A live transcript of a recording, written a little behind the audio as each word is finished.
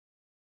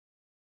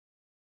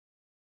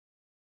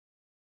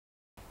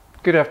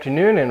Good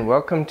afternoon and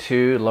welcome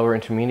to Lower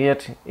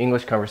Intermediate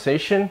English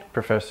Conversation.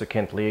 Professor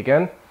Kent Lee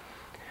again.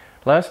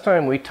 Last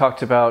time we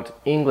talked about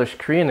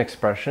English-Korean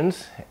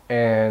expressions,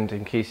 and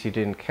in case you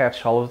didn't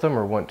catch all of them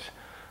or want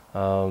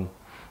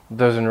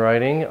those in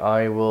writing,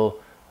 I will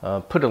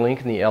put a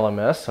link in the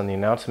LMS on the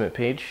announcement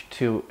page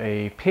to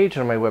a page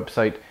on my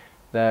website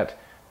that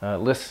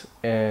lists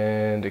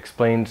and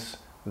explains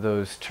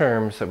those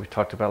terms that we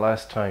talked about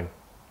last time.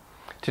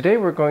 Today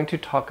we're going to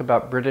talk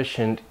about British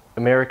and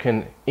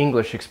American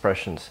English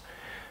expressions.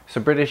 So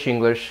British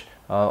English,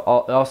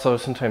 also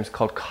sometimes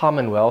called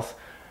Commonwealth,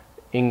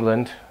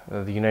 England,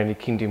 the United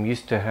Kingdom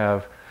used to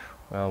have,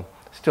 well,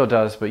 still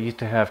does, but used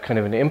to have kind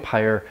of an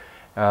empire,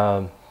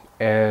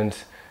 and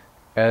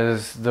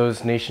as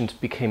those nations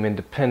became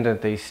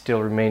independent, they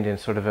still remained in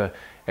sort of a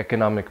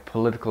economic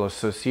political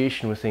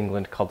association with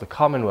England called the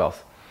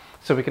Commonwealth.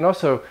 So we can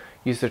also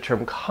use the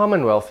term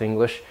Commonwealth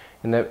English,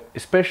 and that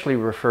especially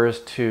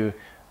refers to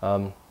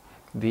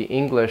the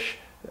English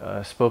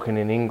spoken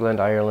in England,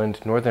 Ireland,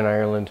 Northern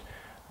Ireland,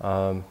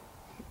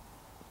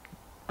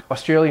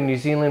 Australia, New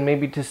Zealand,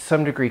 maybe to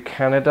some degree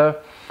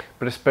Canada,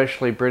 but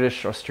especially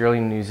British,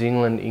 Australian, New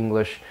Zealand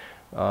English.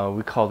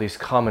 We call these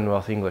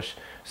Commonwealth English.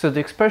 So the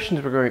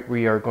expressions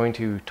we are going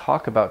to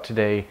talk about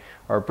today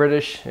are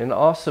British, and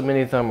also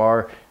many of them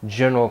are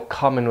general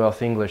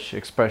Commonwealth English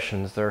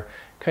expressions. They're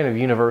kind of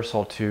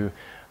universal to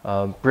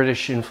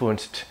British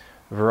influenced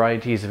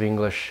varieties of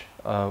English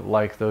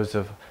like those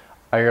of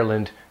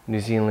Ireland, New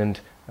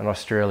Zealand, and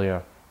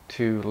Australia,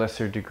 to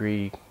lesser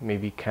degree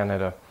maybe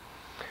Canada.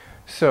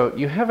 So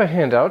you have a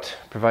handout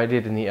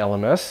provided in the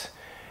LMS,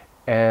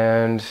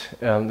 and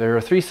there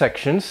are 3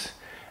 sections,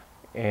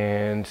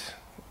 and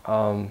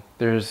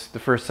there's the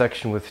first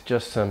section with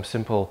just some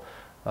simple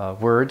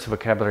words,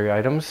 vocabulary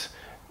items.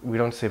 We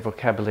don't say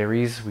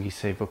vocabularies, we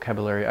say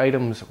vocabulary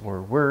items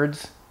or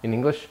words in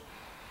English.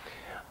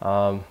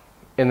 And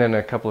then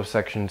a couple of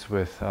sections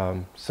with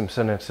some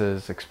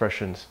sentences,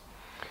 expressions.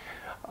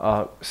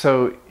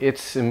 So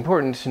it's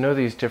important to know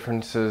these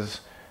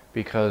differences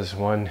because,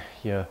 one,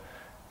 you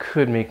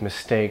could make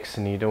mistakes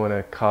and you don't want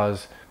to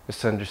cause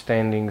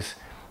misunderstandings,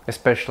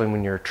 especially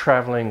when you're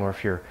traveling or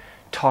if you're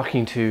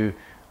talking to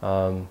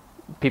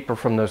people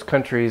from those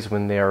countries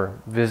when they are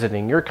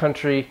visiting your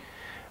country.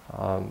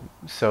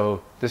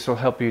 So this will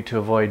help you to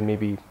avoid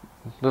maybe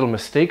little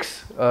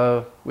mistakes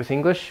with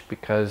English,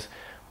 because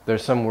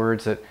there's some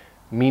words that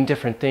mean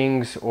different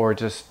things or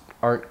just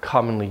aren't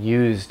commonly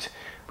used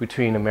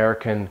between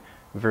American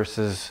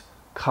versus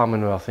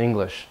Commonwealth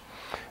English.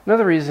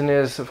 Another reason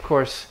is, of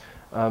course,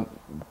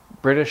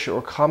 British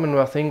or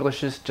Commonwealth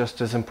English is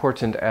just as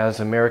important as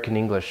American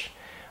English.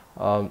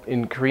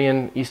 In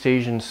Korean East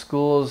Asian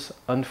schools,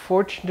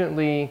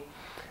 unfortunately,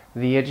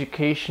 the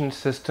education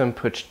system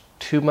puts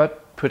too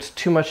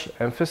much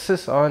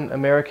emphasis on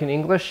American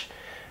English.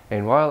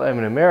 And while I'm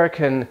an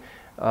American,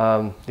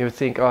 they would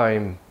think,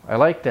 oh, I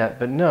like that,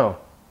 but no,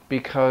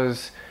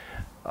 because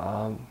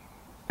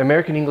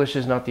American English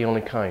is not the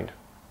only kind.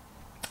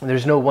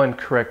 There's no one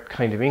correct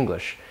kind of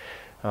English.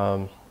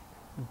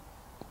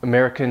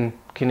 American,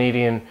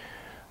 Canadian,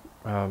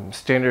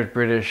 Standard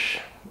British,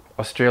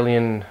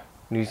 Australian,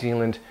 New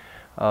Zealand,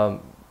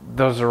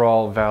 those are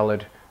all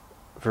valid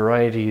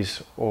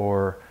varieties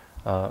or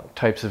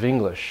types of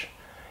English.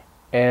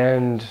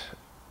 And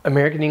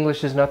American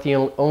English is not the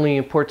only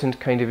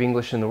important kind of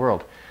English in the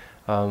world.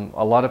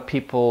 A lot of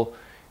people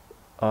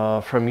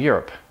from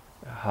Europe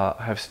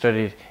have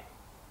studied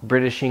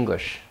British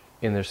English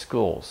in their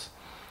schools,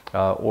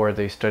 or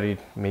they studied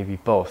maybe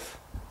both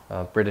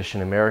British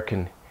and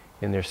American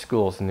in their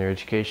schools, in their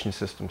education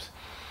systems,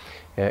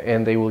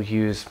 and they will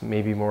use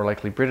maybe more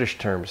likely British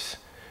terms,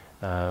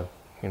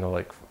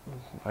 like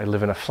I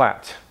live in a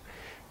flat,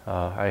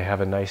 I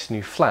have a nice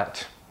new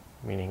flat,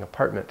 meaning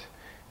apartment,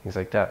 things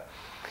like that.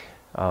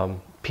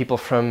 People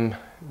from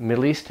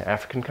Middle East,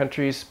 African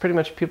countries, pretty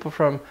much people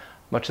from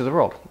much of the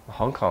world,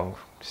 Hong Kong,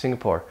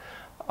 Singapore,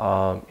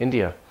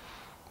 India,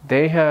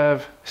 they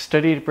have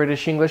studied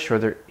British English, or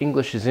their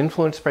English is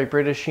influenced by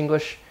British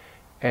English,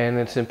 and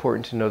it's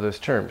important to know those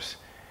terms.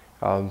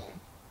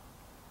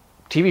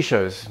 TV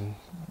shows.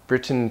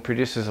 Britain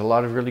produces a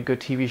lot of really good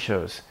TV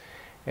shows,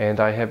 and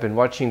I have been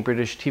watching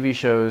British TV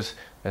shows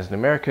as an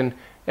American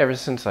ever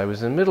since I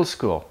was in middle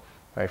school.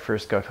 I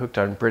first got hooked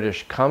on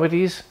British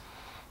comedies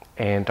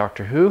and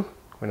Doctor Who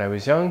when I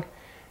was young,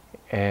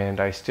 and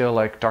I still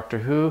like Doctor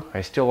Who. I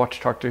still watch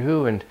Doctor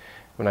Who, and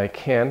when I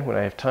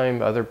have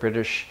time, other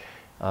British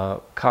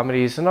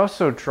comedies, and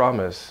also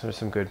dramas. There's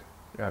some good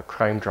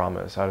crime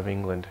dramas out of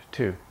England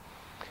too.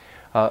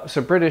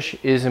 So British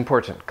is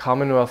important.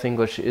 Commonwealth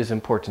English is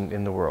important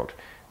in the world.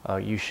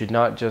 You should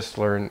not just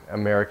learn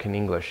American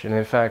English. And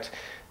in fact,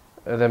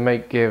 that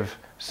might give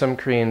some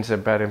Koreans a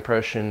bad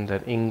impression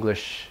that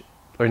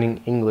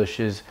learning English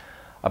is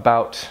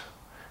about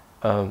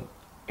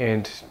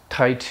and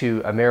tied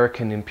to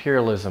American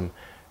imperialism,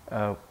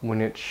 when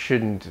it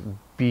shouldn't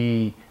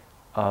be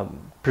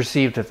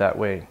perceived that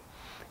way.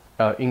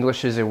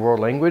 English is a world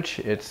language.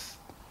 It's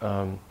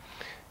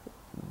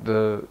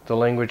the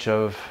language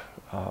of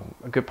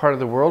a good part of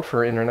the world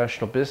for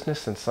international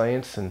business and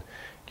science and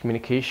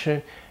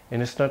communication,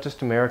 and it's not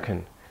just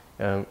American.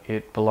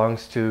 It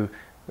belongs to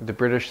the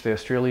British, the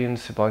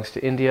Australians, it belongs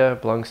to India,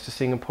 it belongs to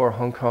Singapore,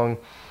 Hong Kong,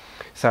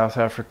 South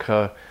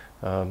Africa,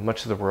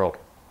 much of the world.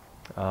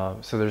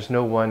 So there's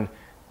no one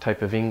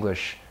type of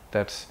English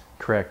that's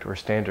correct or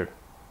standard.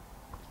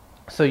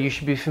 So you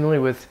should be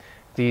familiar with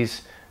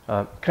these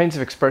kinds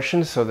of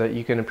expressions so that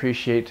you can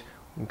appreciate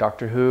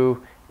Doctor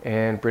Who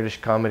and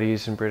British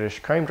comedies and British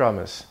crime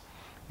dramas.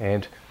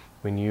 And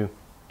when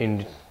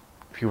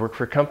if you work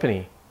for a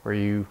company or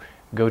you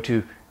go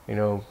to,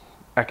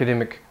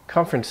 academic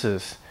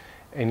conferences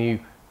and you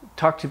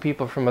talk to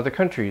people from other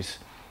countries,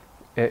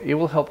 it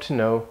will help to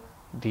know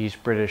these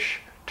British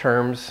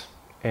terms,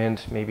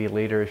 and maybe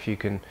later if you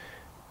can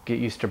get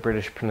used to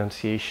British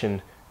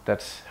pronunciation,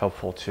 that's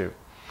helpful too.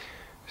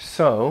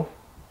 So,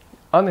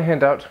 on the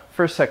handout,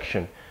 first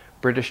section,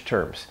 British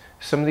terms.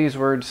 Some of these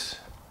words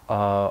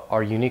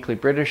are uniquely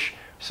British,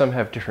 some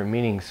have different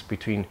meanings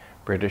between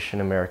British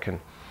and American.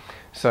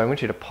 So I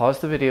want you to pause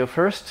the video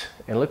first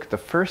and look at the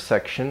first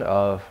section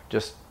of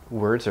just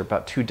words, there are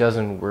about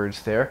 24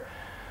 words there.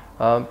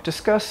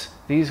 Discuss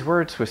these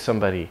words with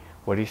somebody.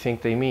 What do you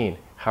think they mean?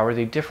 How are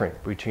they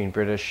different between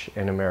British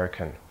and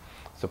American?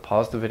 So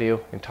pause the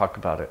video and talk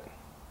about it.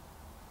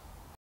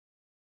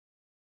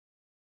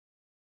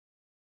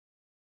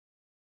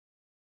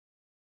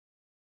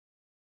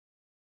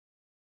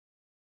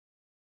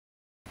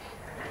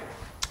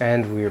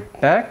 And we're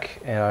back,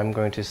 and I'm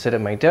going to sit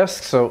at my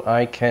desk so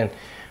I can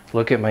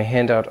look at my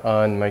handout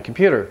on my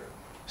computer.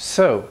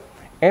 So,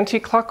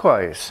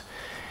 anti-clockwise.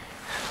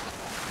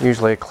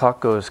 Usually a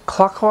clock goes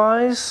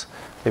clockwise,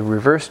 the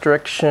reverse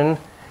direction.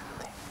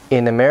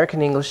 In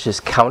American English is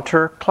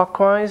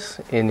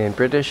counterclockwise, and in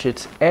British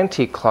it's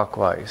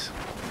anti-clockwise.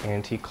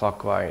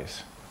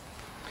 Anti-clockwise.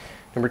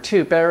 Number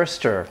 2,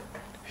 barrister.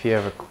 If you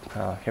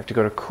have to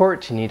go to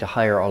court, you need to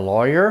hire a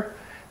lawyer,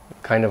 the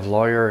kind of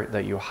lawyer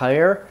that you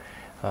hire.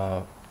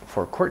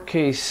 For a court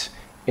case,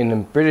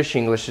 in British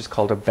English, it's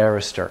called a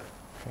barrister.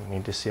 I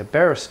need to see a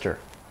barrister.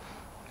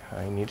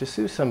 I need to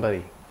sue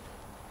somebody.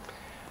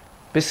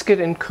 Biscuit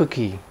and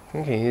cookie.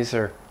 Okay, these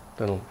are a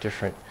little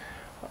different.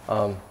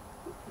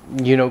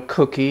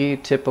 Cookie,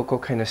 typical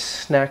kind of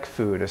snack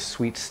food, a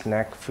sweet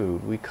snack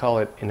food. We call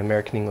it in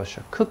American English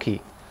a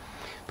cookie.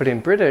 But in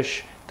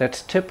British,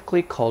 that's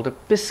typically called a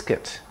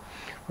biscuit.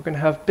 We're going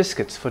to have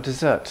biscuits for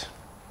dessert.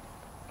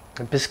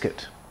 A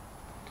biscuit.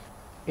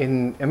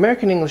 In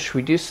American English,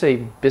 we do say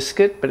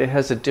biscuit, but it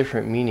has a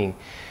different meaning.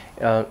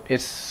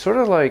 It's sort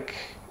of like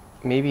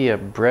maybe a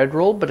bread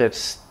roll, but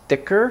it's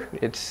thicker.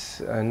 It's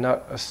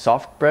not a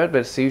soft bread, but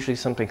it's usually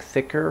something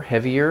thicker,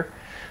 heavier,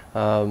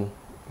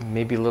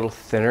 maybe a little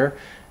thinner.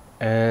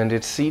 And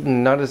it's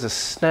eaten not as a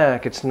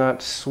snack, it's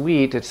not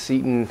sweet, it's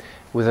eaten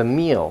with a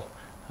meal.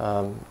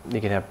 You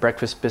can have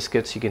breakfast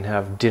biscuits, you can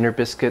have dinner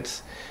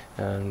biscuits.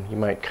 You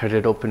might cut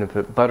it open and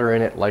put butter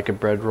in it like a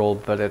bread roll,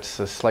 but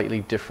it's a slightly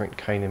different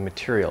kind of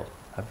material,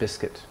 a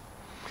biscuit.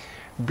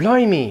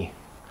 Blimey!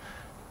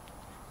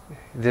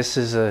 This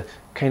is a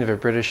kind of a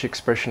British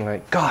expression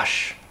like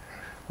gosh,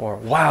 or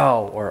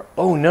wow, or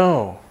oh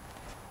no,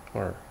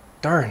 or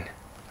darn,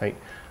 right?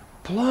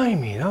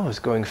 Blimey, that was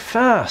going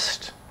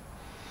fast.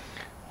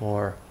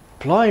 Or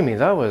blimey,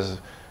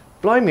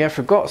 I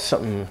forgot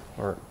something.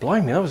 Or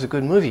blimey, that was a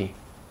good movie.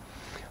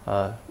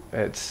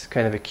 It's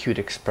kind of a cute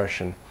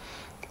expression.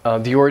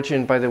 The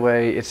origin, by the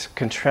way, it's a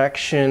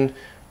contraction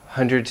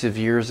hundreds of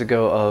years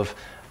ago of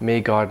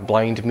may God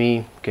blind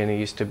me. Again, it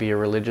used to be a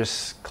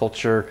religious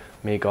culture.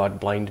 May God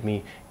blind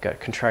me. Got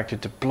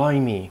contracted to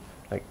blimey,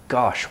 like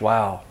gosh,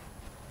 wow.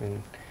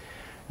 And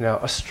now,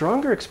 a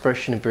stronger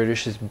expression in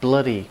British is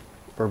bloody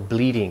or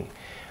bleeding.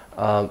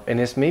 And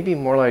it's maybe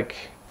more like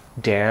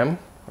damn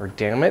or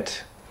damn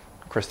it.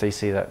 Of course, they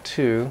say that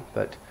too,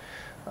 but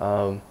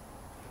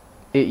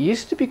it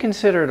used to be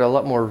considered a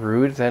lot more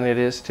rude than it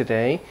is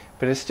today,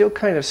 but it's still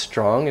kind of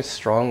strong. It's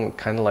strong,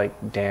 kind of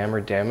like damn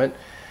or damn it.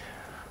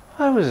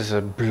 That was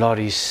a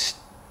bloody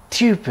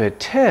stupid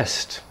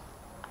test.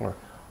 Or,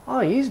 oh,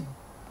 he's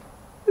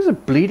a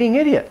bleeding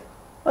idiot.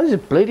 Oh, he's a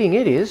bleeding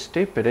idiot. He's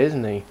stupid,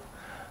 isn't he?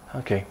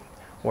 Okay.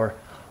 Or,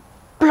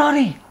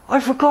 bloody, I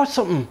forgot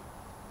something.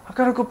 I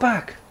gotta go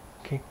back.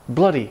 Okay.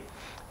 Bloody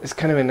is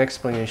kind of an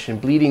explanation.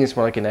 Bleeding is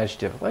more like an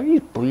adjective. Like, he's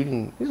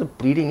bleeding. He's a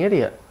bleeding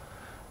idiot.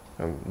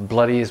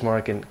 Bloody is more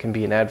like can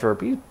be an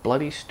adverb. He's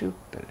bloody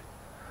stupid.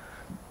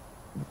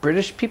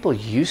 British people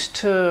used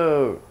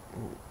to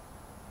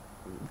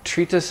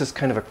treat this as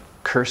kind of a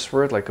curse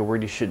word, like a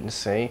word you shouldn't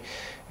say,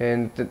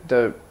 and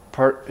it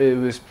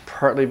was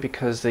partly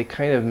because they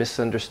kind of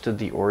misunderstood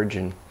the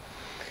origin.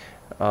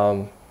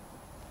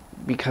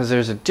 Because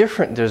there's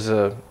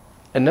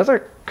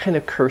another kind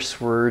of curse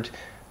word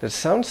that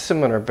sounds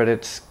similar, but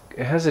it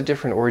has a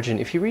different origin.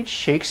 If you read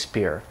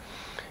Shakespeare,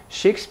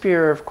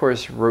 of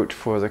course, wrote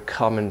for the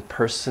common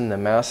person, the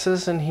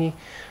masses, and he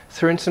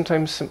threw in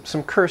sometimes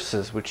some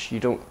curses, which you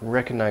don't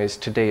recognize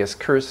today as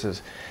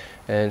curses.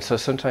 And so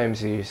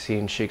sometimes you see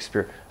in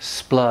Shakespeare,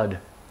 splud,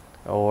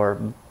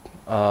 or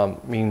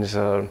means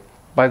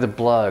by the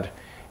blood.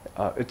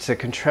 It's a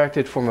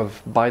contracted form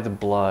of by the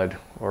blood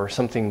or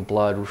something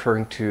blood,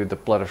 referring to the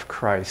blood of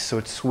Christ. So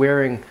it's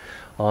swearing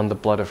on the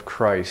blood of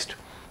Christ.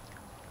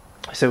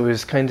 So it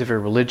was kind of a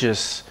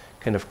religious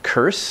kind of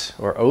curse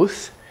or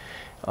oath.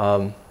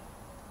 And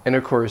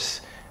of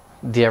course,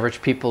 the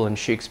average people in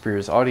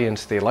Shakespeare's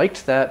audience, they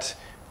liked that,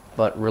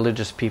 but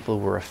religious people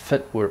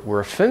were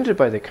offended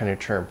by that kind of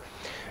term.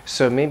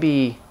 So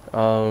maybe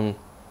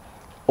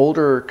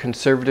older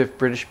conservative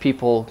British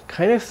people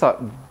kind of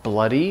thought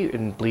bloody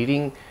and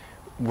bleeding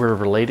were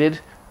related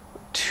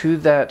to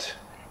that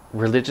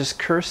religious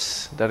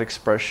curse, that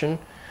expression.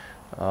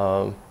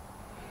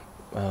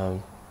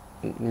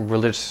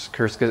 Religious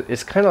curse, because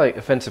it's kind of like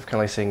offensive, kind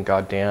of like saying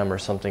 "God damn" or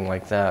something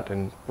like that,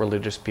 and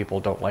religious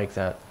people don't like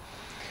that.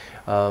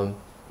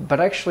 But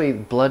actually,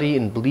 bloody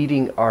and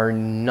bleeding are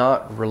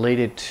not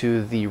related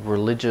to the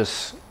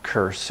religious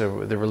curse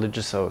or the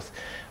religious oath.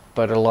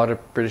 But a lot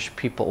of British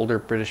people, older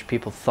British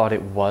people, thought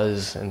it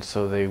was, and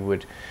so they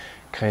would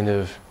kind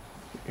of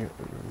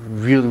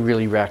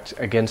really react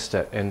against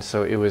it. And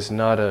so it was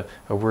not a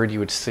word you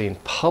would say in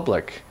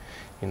public,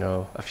 you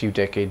know, a few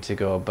decades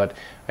ago. But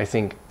I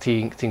think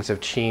things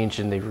have changed,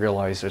 and they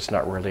realize it's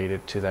not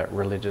related to that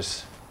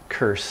religious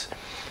curse,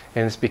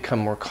 and it's become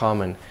more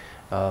common.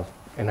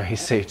 And I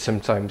say it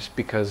sometimes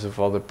because of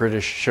all the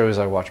British shows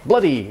I watch.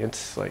 Bloody!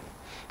 It's like,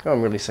 oh,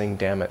 I'm really saying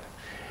damn it.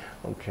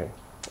 Okay.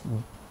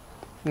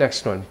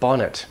 Next one,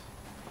 bonnet.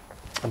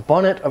 A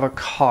bonnet of a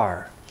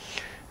car.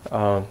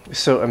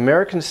 So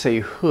Americans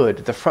say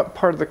hood. The front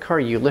part of the car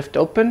you lift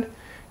open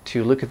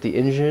to look at the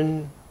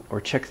engine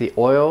or check the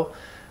oil.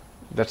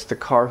 That's the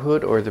car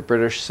hood, or the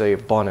British say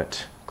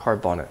bonnet, car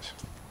bonnet.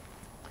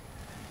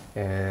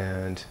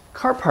 And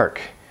car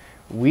park.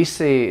 We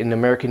say in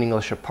American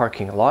English a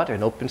parking lot,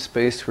 an open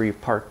space where you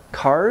park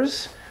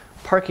cars,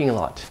 parking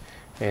lot.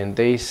 And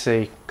they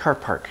say car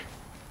park,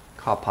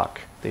 car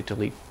park.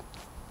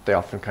 They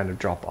often kind of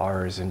drop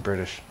R's in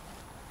British.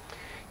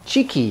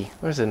 Cheeky,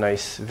 there's a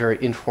nice,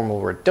 very informal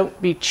word.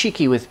 Don't be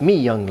cheeky with me,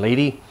 young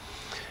lady.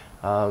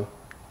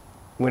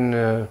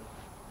 When,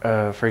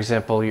 for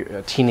example,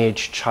 a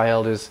teenage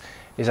child is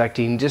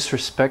acting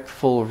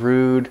disrespectful,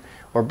 rude,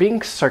 or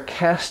being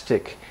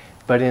sarcastic,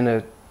 but in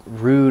a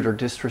rude or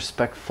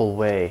disrespectful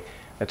way,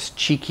 that's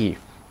cheeky.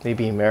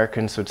 Maybe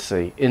Americans would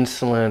say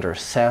insolent or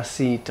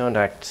sassy. Don't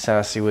act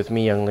sassy with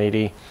me, young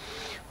lady.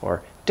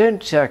 Or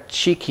don't act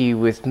cheeky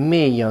with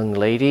me, young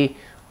lady.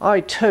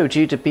 I told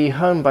you to be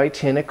home by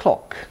 10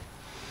 o'clock.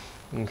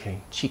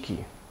 Okay,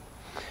 cheeky.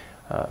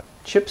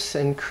 Chips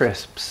and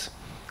crisps.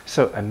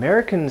 So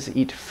Americans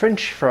eat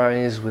French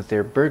fries with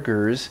their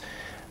burgers.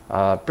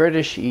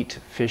 British eat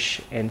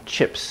fish and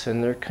chips,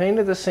 and they're kind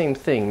of the same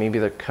thing. Maybe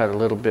they're cut a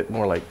little bit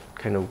more like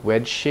kind of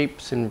wedge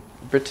shapes in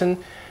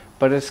Britain,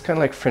 but it's kind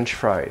of like French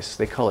fries.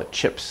 They call it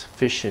chips,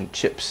 fish and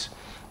chips.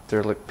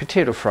 They're like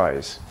potato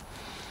fries.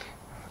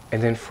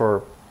 And then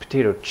for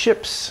potato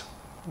chips,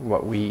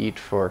 what we eat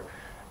for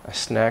a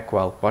snack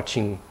while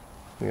watching,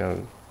 you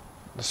know,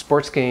 the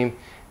sports game,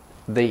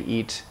 they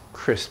eat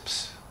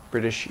crisps.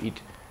 British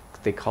eat,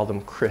 they call them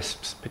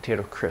crisps,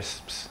 potato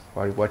crisps,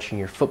 while you're watching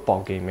your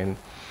football game. And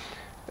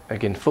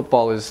again,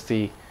 football is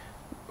the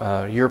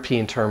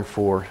European term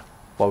for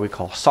what we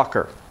call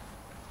soccer,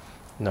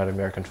 not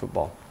American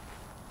football.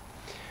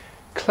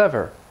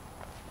 Clever.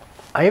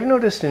 I have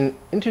noticed an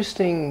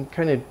interesting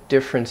kind of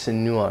difference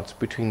in nuance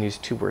between these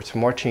two words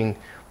from watching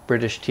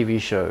British TV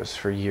shows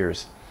for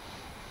years.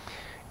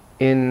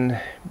 In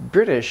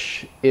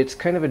British, it's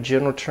kind of a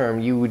general term.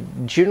 You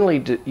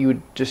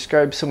would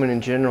describe someone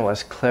in general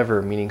as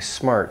clever, meaning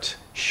smart,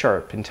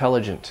 sharp,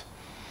 intelligent.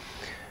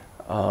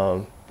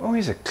 Oh,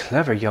 he's a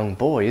clever young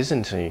boy,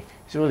 isn't he?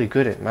 He's really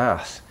good at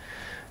math.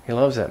 He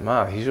loves that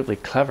math. He's really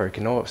clever. He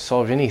can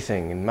solve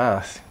anything in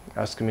math.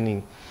 Ask him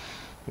anything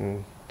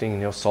and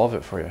he'll solve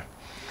it for you.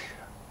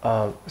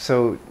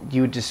 So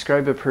you would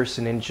describe a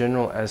person in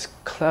general as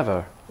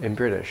clever in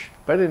British.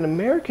 But in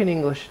American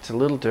English, it's a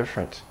little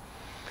different.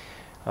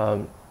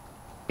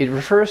 It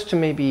refers to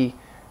maybe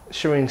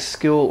showing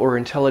skill or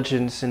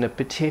intelligence in a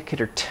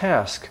particular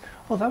task.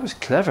 Oh, that was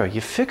clever.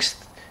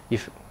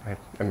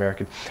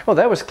 American. Oh,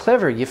 that was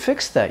clever. You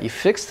fixed that. You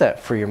fixed that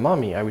for your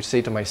mommy. I would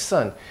say to my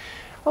son,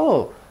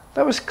 oh,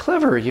 that was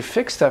clever. You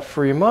fixed that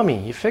for your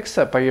mommy. You fixed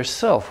that by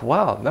yourself.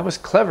 Wow, that was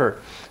clever.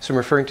 So I'm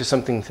referring to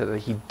something that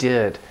he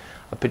did,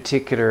 a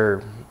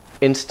particular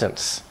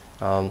instance,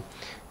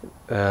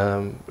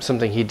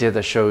 something he did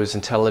that shows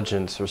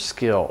intelligence or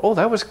skill. Oh,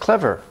 that was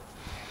clever.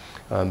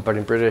 But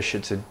in British,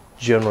 it's a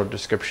general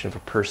description of a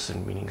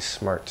person, meaning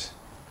smart.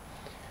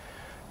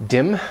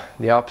 Dim,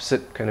 the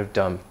opposite, kind of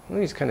dumb.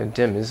 Well, he's kind of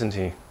dim, isn't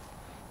he?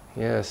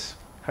 Yes.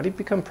 How did he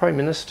become Prime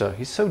Minister?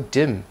 He's so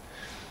dim.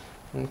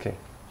 Okay.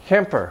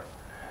 Hamper.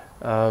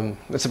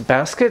 It's a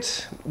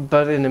basket,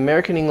 but in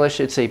American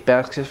English, it's a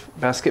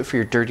basket for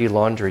your dirty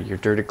laundry, your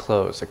dirty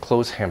clothes, a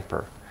clothes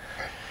hamper.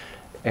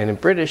 And in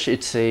British,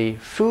 it's a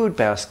food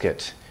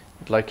basket.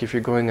 Like if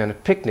you're going on a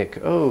picnic.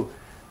 Oh,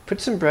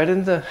 put some bread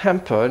in the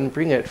hamper and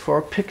bring it for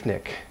a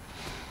picnic.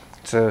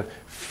 It's a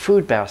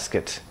food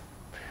basket.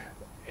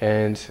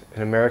 And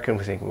an American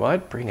would think,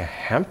 what? Bring a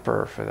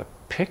hamper for the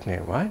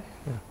picnic? What?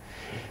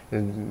 A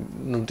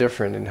little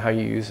different in how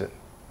you use it.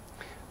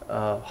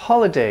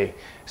 Holiday.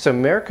 So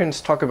Americans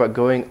talk about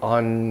going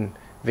on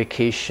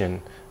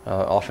vacation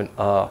often.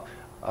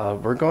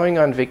 We're going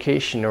on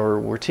vacation, or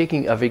we're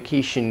taking a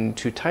vacation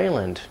to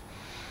Thailand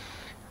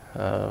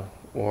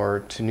or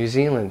to New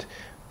Zealand.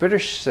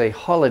 British say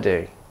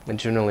holiday. In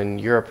general, in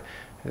Europe,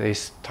 they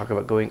talk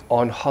about going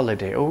on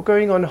holiday. Oh, we're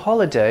going on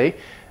holiday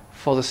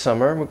for the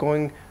summer. We're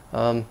going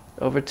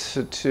over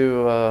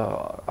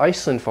to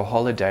Iceland for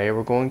holiday.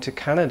 We're going to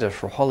Canada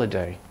for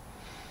holiday.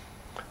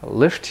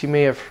 Lift, you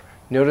may have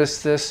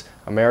noticed this.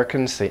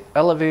 Americans say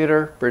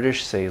elevator.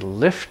 British say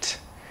lift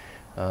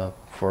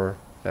for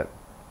that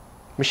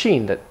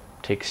machine that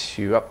takes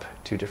you up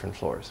to different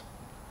floors.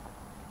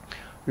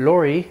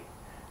 Lorry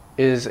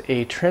is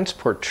a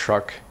transport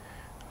truck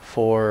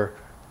for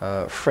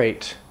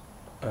freight,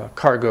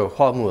 cargo,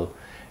 货物,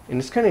 and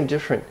it's kind of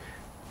different.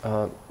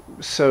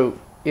 So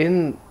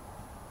in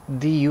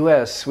the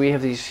US, we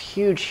have these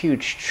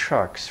huge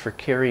trucks for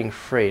carrying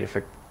freight. If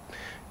a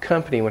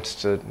company wants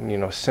to,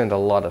 send a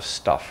lot of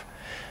stuff,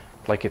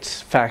 like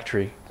its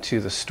factory to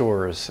the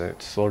stores,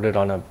 it's loaded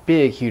on a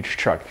big, huge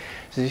truck.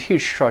 So it's a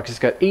huge truck. It's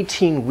got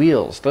 18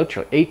 wheels,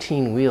 literally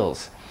 18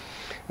 wheels,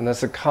 and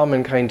that's a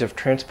common kind of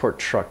transport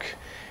truck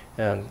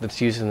that's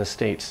used in the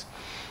States.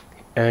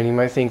 And you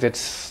might think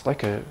that's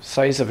like a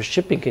size of a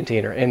shipping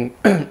container, and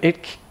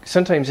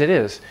sometimes it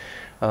is.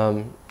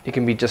 It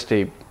can be just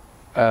a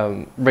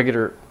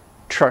regular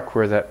truck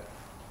where that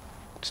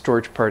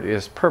storage part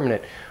is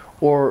permanent,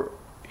 or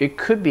it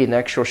could be an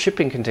actual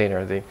shipping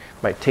container. They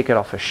might take it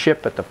off a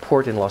ship at the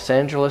port in Los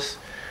Angeles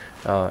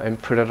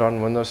and put it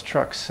on one of those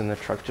trucks, and the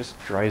truck just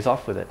drives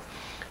off with it.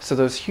 So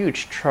those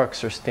huge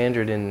trucks are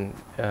standard in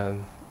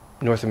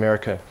North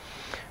America.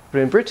 But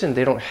in Britain,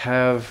 they don't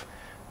have,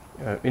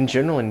 in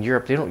general in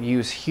Europe, they don't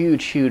use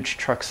huge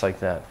trucks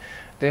like that.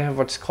 They have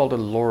what's called a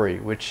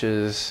lorry, which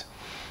is,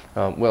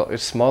 well,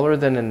 it's smaller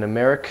than an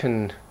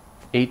American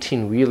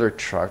 18-wheeler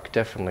truck,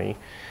 definitely.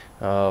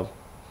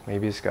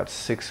 Maybe it's got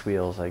 6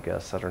 wheels, I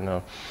guess, I don't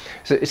know.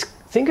 So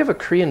think of a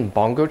Korean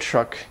bongo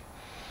truck,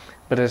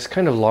 but it's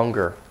kind of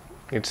longer.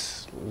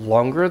 It's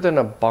longer than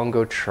a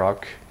bongo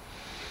truck,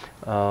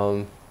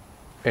 and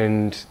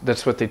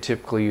that's what they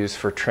typically use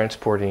for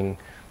transporting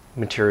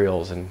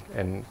materials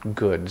and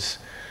goods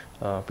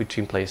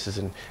between places.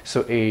 And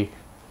so a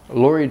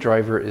lorry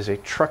driver is a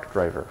truck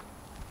driver.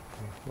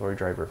 Lorry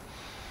driver.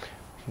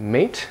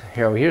 Mate,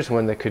 here's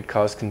one that could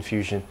cause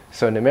confusion.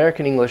 So in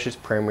American English, it's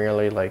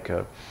primarily like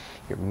your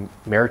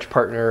marriage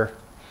partner,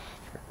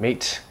 your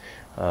mate,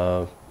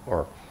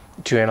 or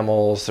two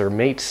animals, they're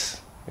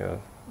mates. The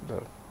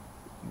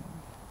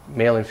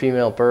male and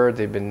female bird,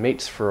 they've been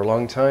mates for a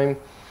long time.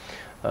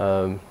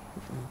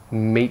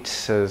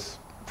 Mates as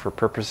for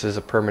purposes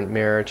of permanent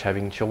marriage,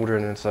 having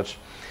children and such.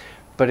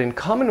 But in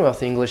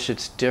Commonwealth English,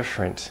 it's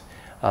different.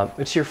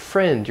 It's your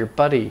friend, your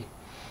buddy.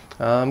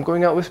 I'm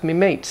going out with my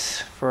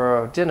mates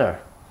for dinner.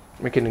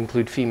 We can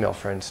include female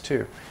friends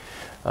too.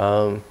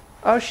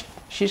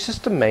 She's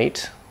just a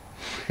mate.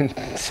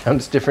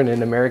 Sounds different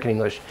in American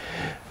English.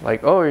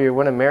 Like, oh, you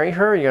want to marry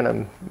her? You're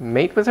going to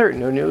mate with her?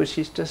 No,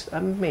 she's just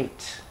a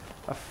mate,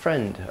 a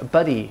friend, a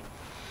buddy.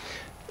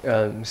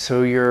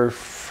 So your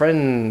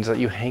friends that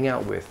you hang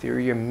out with, you're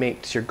your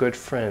mates, your good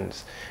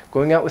friends.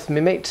 Going out with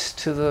my mates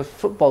to the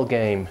football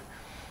game,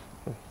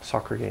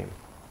 soccer game.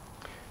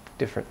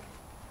 Different.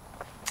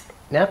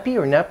 Nappy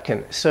or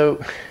napkin?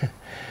 So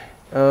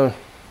I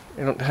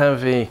don't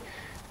have a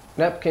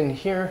napkin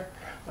here.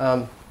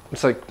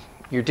 It's like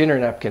your dinner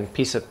napkin,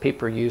 piece of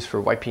paper used for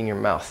wiping your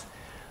mouth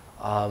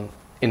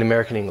in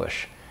American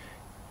English.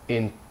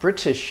 In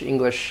British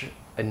English,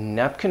 a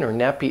napkin or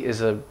nappy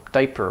is a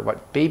diaper,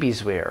 what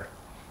babies wear,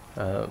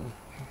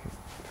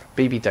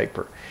 baby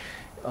diaper.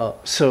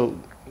 So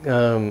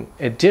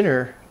at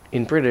dinner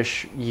in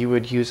British, you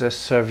would use a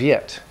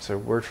serviette. It's a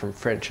word from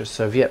French, a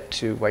serviette,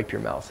 to wipe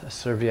your mouth, a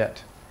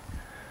serviette.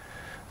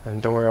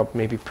 And don't worry, I'll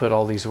maybe put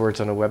all these words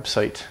on a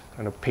website,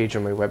 on a page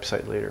on my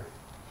website later.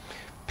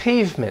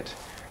 Pavement.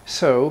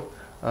 So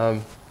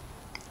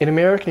in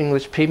American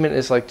English, pavement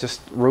is like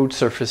just road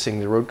surfacing,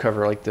 the road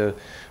cover, like the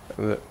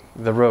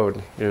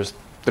road. There's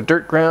the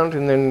dirt ground,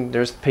 and then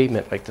there's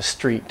pavement, like the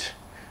street,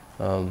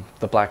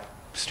 the black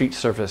street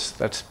surface,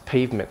 that's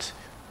pavement.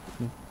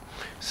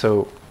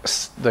 So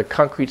the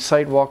concrete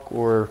sidewalk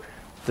or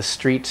the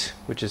street,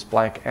 which is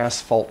black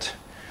asphalt,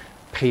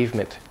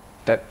 pavement,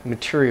 that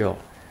material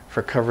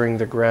for covering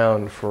the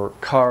ground for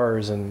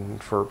cars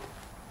and for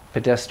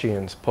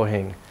pedestrians,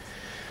 poheng.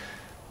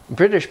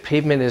 British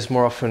pavement is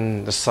more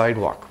often the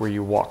sidewalk where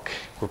you walk,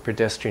 where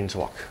pedestrians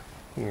walk.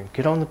 You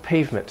get on the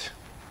pavement.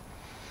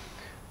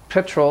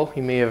 Petrol,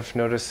 you may have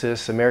noticed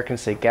this,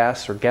 Americans say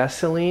gas or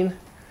gasoline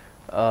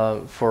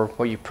for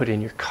what you put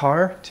in your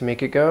car to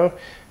make it go,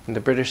 and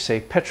the British say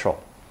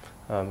petrol.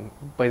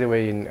 By the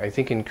way, I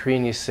think in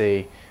Korean you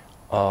say,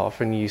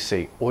 often you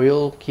say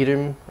oil,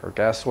 kirim, or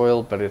gas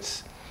oil, but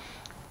it's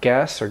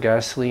gas or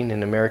gasoline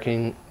in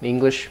American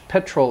English,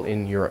 petrol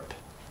in Europe.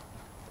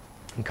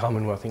 in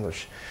Commonwealth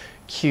English.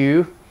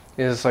 Queue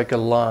is like a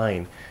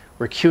line.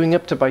 We're queuing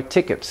up to buy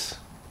tickets.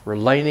 We're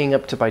lining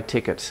up to buy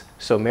tickets.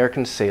 So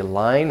Americans say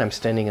line, I'm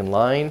standing in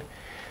line.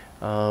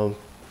 I'm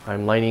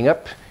lining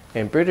up.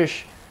 And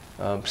British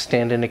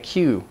stand in a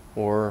queue,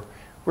 or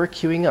we're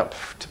queuing up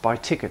to buy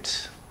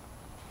tickets.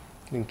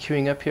 Been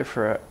queuing up here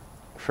for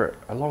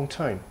a long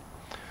time.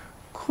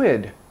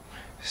 Quid.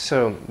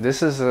 So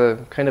this is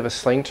a kind of a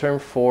slang term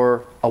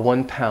for a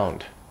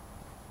 £1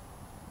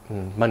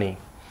 money.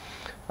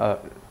 Can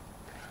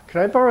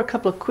I borrow a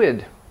couple of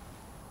quid?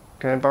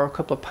 Can I borrow a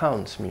couple of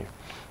pounds from you?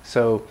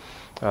 So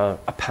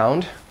a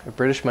pound of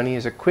British money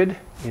is a quid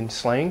in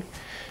slang.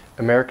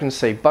 Americans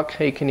say buck.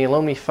 Hey, can you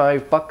loan me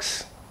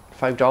 $5?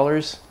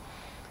 $5.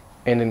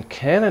 And in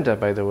Canada,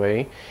 by the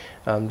way,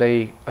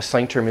 a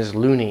slang term is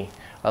loony.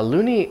 A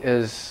loony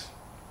is,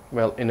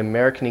 well, in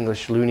American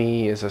English,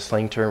 loony is a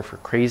slang term for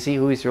crazy.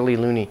 Who is really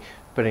loony?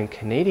 But in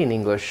Canadian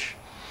English,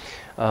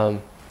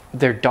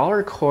 their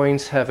dollar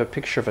coins have a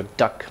picture of a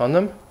duck on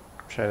them.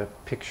 I'm trying to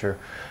picture.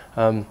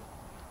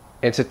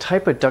 It's a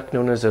type of duck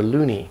known as a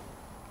loony.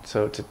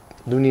 So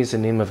loony is the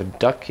name of a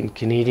duck in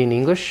Canadian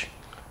English.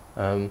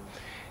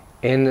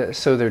 And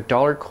so their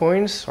dollar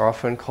coins are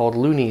often called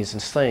loonies in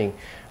slang.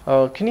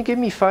 Can you give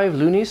me 5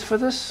 loonies for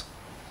this?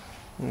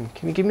 Can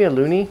you give me a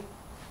loony?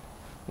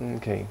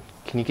 Okay.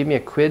 Can you give me a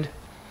quid?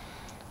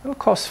 It'll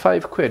cost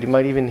 5 quid. You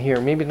might even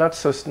hear, maybe not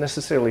so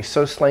necessarily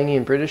so slangy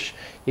in British,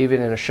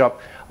 even in a shop.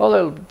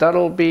 Oh,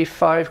 that'll be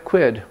 5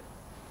 quid.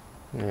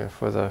 Yeah,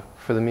 for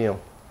the meal.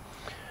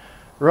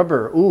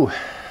 Rubber. Ooh.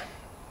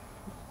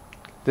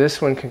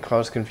 This one can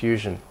cause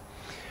confusion.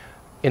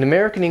 In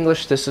American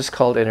English, this is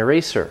called an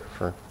eraser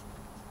for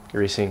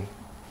erasing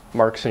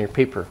marks on your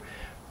paper.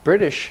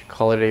 British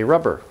call it a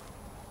rubber.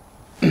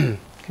 Can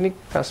you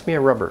pass me a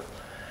rubber?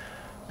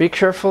 Be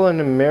careful in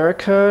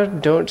America,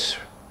 don't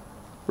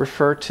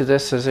refer to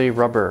this as a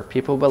rubber.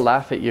 People will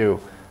laugh at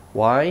you.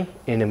 Why?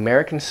 In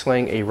American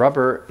slang, a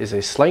rubber is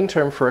a slang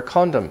term for a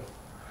condom.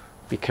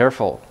 Be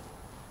careful.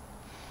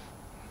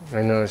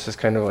 I know this is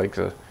kind of like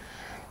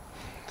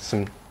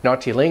some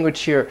naughty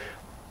language here,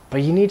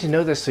 but you need to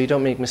know this so you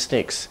don't make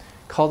mistakes.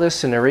 Call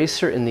this an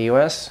eraser in the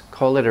US,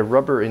 call it a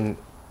rubber in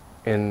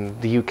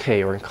the UK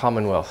or in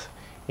Commonwealth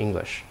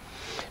English.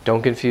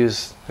 Don't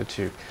confuse the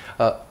two.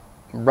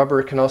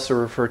 Rubber can also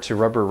refer to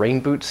rubber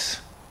rain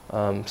boots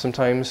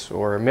sometimes,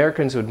 or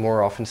Americans would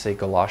more often say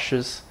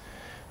galoshes,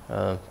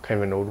 kind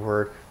of an old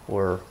word,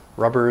 or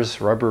rubbers,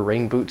 rubber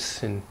rain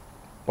boots, and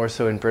more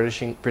so in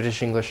British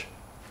English.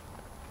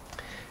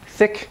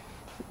 Thick,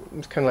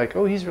 it's kind of like,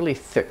 oh, he's really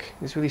thick,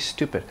 he's really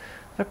stupid.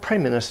 The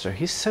Prime Minister,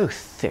 he's so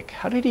thick.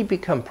 How did he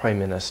become Prime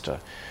Minister?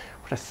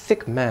 What a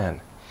thick man.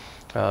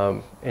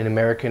 An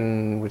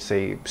American would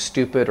say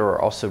stupid,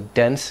 or also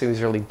dense. He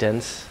was really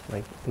dense,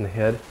 like in the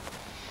head.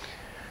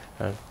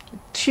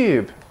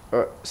 Tube.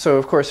 So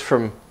of course,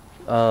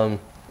 a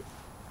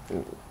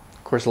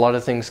lot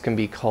of things can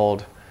be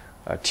called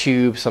a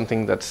tube,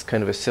 something that's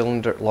kind of a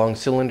cylinder, long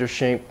cylinder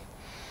shape.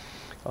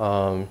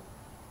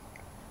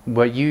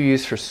 What you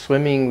use for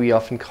swimming, we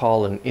often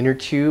call an inner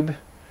tube,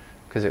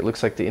 because it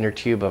looks like the inner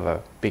tube of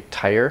a big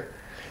tire.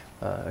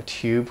 A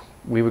tube,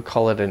 we would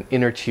call it an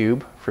inner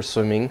tube for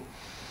swimming.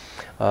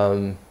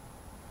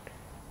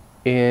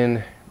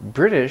 In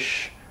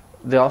British,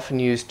 they often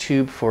use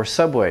tube for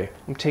subway.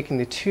 I'm taking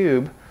the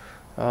tube.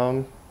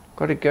 I've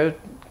got to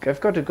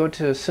go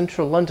to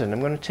central London. I'm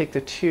going to take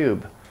the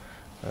tube.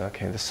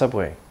 Okay, the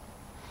subway.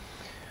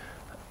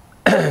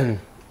 One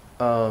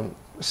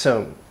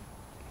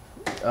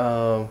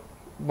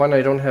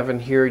I don't have in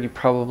here, you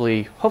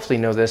probably, hopefully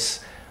know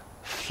this.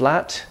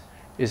 Flat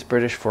is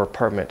British for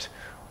apartment.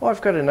 Oh,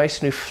 I've got a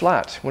nice new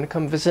flat. Want to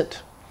come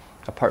visit?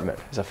 Apartment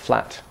is a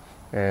flat.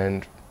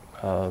 And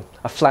a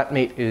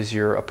flatmate is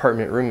your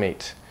apartment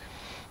roommate.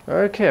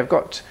 Okay, I've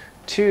got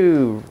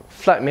 2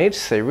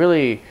 flatmates. They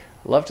really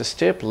love to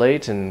stay up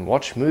late and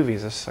watch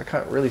movies. I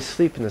can't really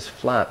sleep in this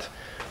flat.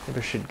 Maybe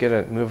I should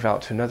move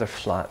out to another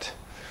flat.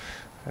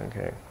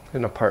 Okay,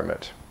 an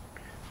apartment.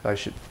 I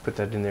should put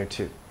that in there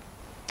too.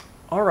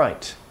 All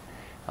right.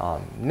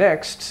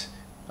 Next,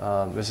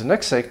 there's the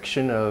next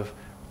section of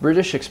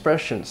British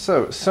expressions.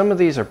 So some of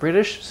these are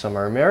British, some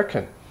are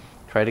American.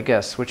 Try to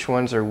guess which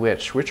ones are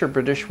which. Which are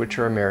British, which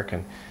are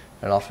American.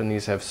 And often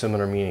these have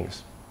similar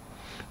meanings.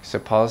 So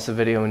pause the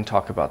video and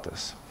talk about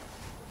this.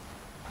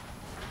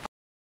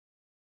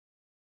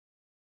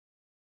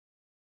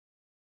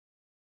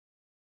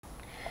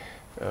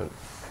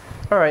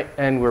 All right,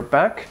 and we're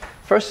back.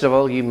 First of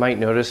all, you might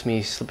notice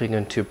me slipping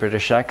into a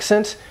British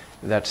accent.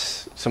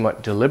 That's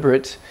somewhat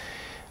deliberate.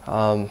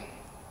 I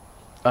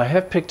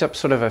have picked up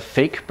sort of a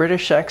fake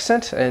British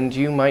accent, and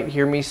you might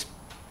hear me,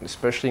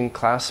 especially in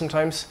class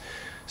sometimes,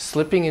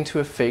 slipping into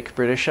a fake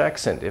British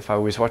accent. If I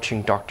was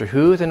watching Doctor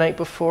Who the night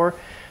before,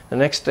 the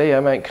next day I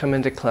might come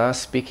into class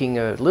speaking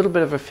a little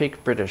bit of a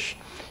fake British.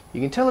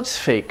 You can tell it's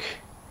fake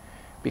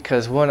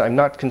because, one, I'm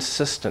not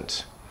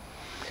consistent.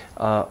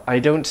 I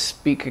don't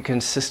speak a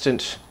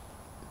consistent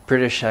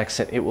British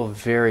accent. It will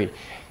vary.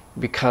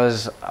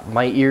 because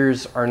my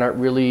ears are not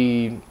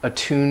really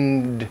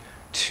attuned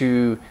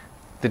to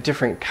the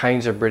different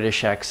kinds of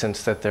British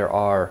accents that there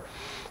are.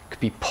 It could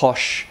be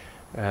posh,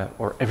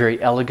 or a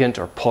very elegant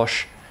or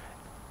posh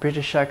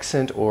British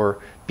accent, or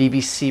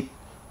BBC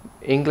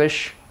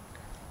English,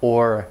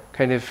 or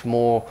kind of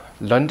more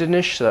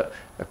Londonish that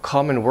a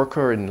common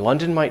worker in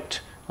London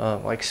might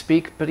like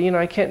speak, but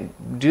I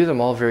can't do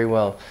them all very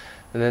well.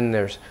 And then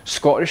there's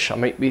Scottish. I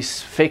might be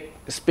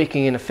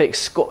speaking in a fake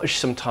Scottish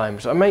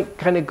sometimes. I might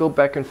kind of go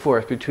back and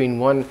forth between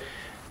one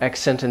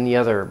accent and the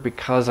other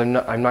because I'm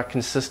not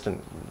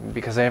consistent,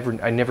 because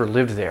I never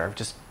lived there. I've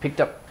just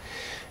picked up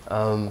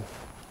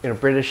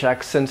British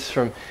accents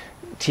from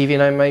TV,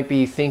 and I might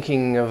be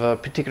thinking of a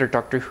particular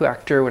Doctor Who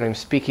actor when I'm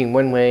speaking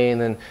one way,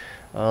 and then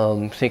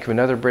think of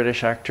another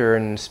British actor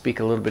and speak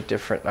a little bit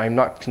different. I'm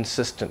not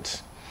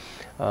consistent.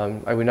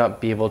 I would not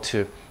be able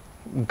to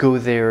go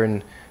there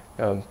and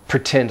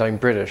pretend I'm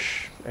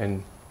British,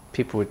 and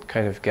people would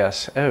kind of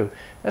guess, oh,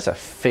 that's a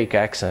fake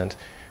accent.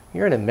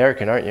 You're an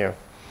American, aren't you?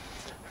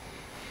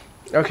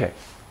 Okay,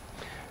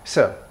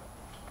 so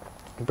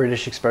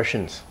British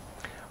expressions.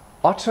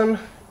 Autumn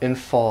and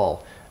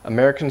fall.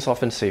 Americans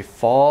often say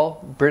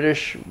fall,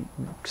 British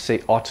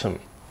say autumn.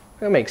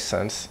 That makes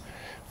sense.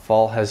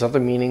 Fall has other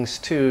meanings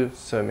too,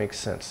 so it makes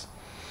sense.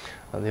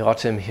 The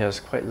autumn here is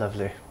quite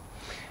lovely.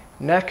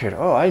 Knackered.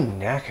 Oh, I'm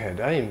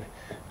knackered.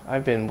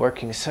 I've been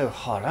working so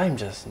hard. I'm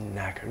just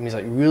knackered. It means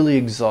like really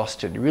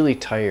exhausted, really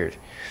tired.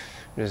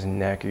 You're just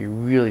knackered. You're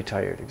really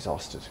tired,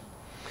 exhausted.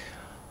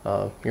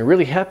 You're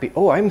really happy.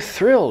 Oh, I'm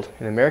thrilled.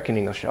 In American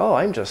English, oh,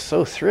 I'm just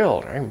so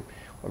thrilled. I'm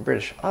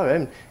British. Oh,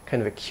 I'm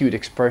kind of a cute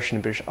expression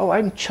in British. Oh,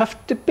 I'm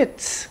chuffed to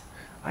bits.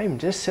 I'm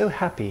just so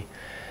happy.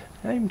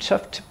 I'm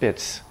chuffed to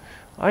bits.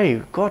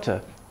 I got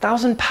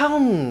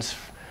 £1,000.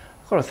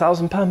 Got a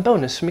 £1,000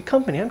 bonus from my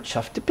company. I'm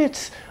chuffed to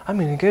bits. I'm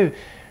gonna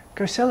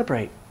go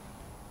celebrate.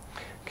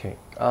 Okay.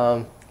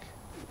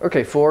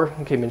 Okay. 4.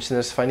 Okay, mention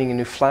this. Finding a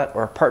new flat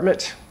or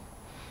apartment.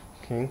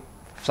 Okay.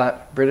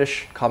 Flat,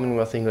 British.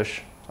 Commonwealth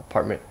English.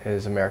 Apartment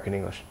is American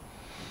English.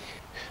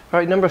 All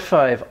right, number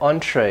 5,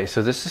 entree.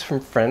 So this is from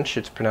French.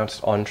 It's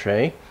pronounced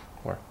entree,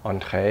 or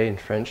entrée in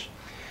French.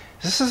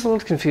 This is a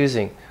little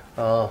confusing.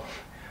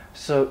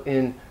 So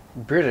in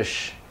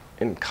British,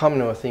 in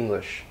Commonwealth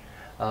English,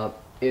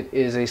 it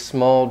is a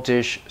small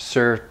dish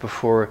served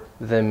before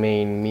the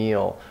main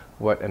meal,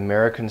 what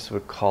Americans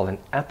would call an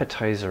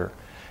appetizer.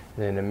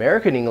 And in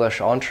American English,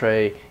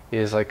 entree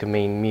is like a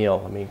main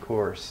meal, a main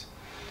course.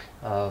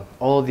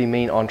 All of the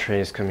main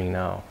entrees coming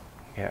now.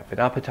 You have an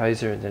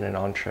appetizer and then an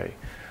entree.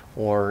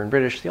 Or in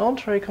British, the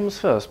entree comes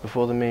first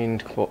before the main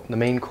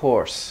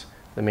course,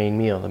 the main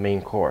meal, the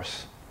main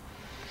course.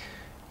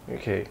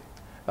 Okay.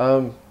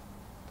 Go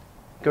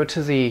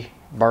to the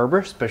barber,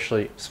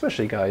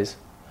 especially guys.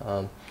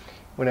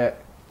 When I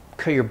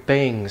cut your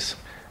bangs,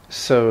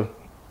 so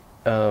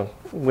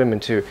women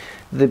too.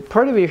 The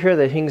part of your hair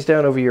that hangs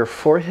down over your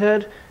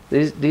forehead,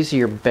 these are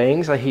your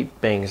bangs. I hate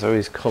bangs. I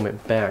always comb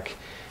it back.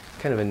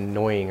 Kind of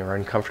annoying or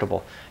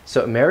uncomfortable.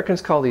 So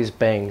Americans call these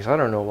bangs. I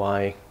don't know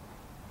why.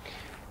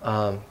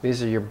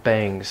 These are your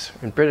bangs.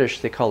 In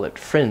British, they call it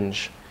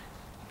fringe.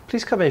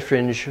 Please cut my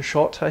fringe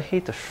short. I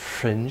hate the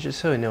fringe. It's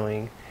so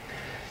annoying.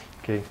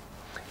 Okay.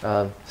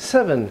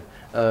 7.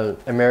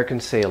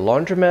 Americans say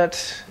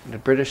laundromat. The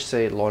British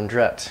say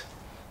laundrette.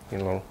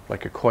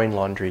 Like a coin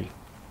laundry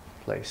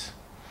place.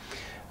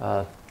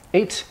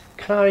 8.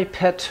 Can I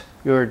pet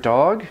your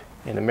dog?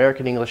 In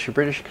American English or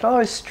British, can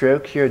I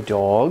stroke your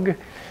dog?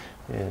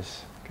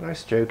 Yes. Can I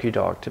stroke your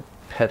dog to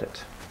pet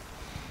it?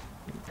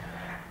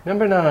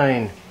 Number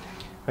 9.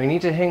 I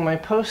need to hang my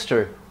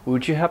poster.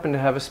 Would you happen to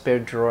have a spare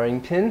drawing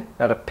pin?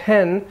 Not a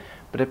pen,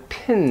 but a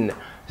pin.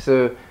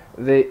 So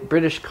the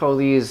British call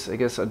these, I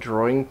guess, a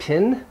drawing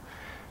pin.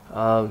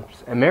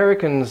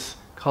 Americans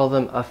call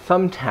them a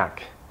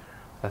thumbtack.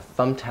 A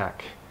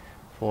thumbtack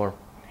for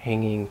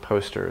hanging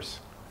posters.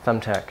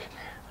 Thumbtack.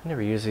 I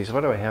never use these.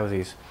 Why do I have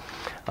these?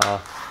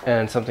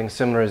 And something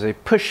similar is a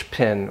push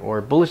pin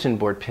or bulletin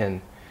board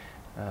pin.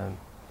 The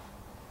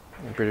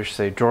British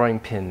say drawing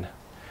pin.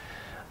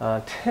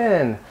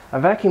 10. A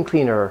vacuum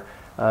cleaner.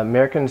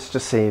 Americans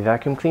just say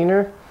vacuum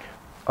cleaner.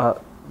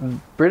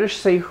 British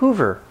say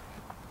Hoover,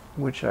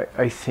 which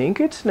I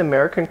think it's an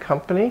American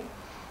company,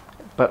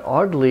 but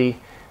oddly,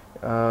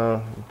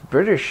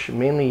 British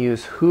mainly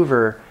use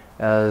Hoover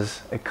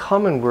as a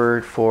common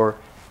word for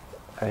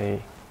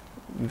a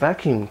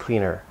vacuum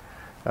cleaner.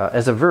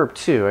 As a verb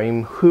too.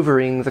 I'm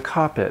hoovering the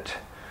carpet.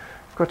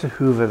 I've got to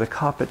hoover the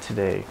carpet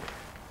today.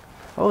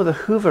 Oh, the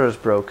hoover is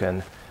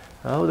broken.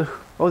 Oh,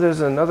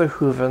 there's another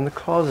hoover in the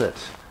closet.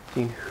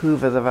 You can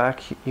hoover the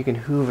vacuum. You can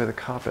hoover the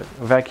carpet.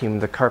 Vacuum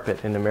the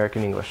carpet in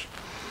American English.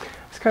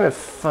 It's kind of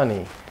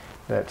funny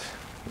that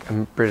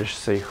British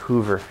say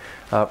Hoover.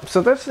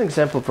 So that's an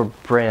example of a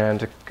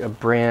brand, a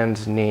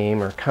brand's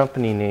name or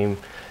company name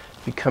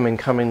becoming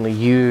commonly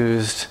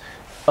used.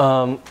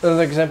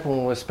 Another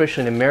example,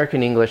 especially in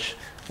American English,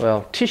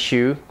 well,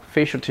 tissue,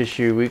 facial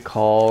tissue, we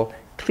call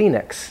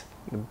Kleenex.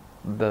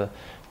 The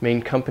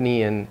main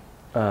company in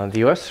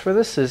The US for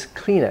this is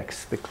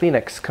Kleenex, the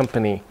Kleenex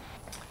company.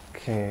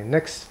 Okay,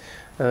 next,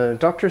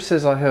 doctor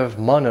says I have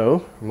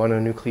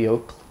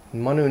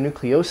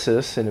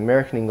mononucleosis in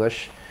American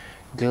English,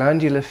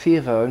 glandular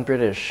fever in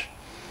British.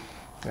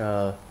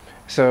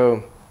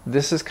 So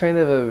this is kind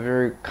of a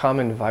very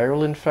common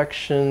viral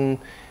infection,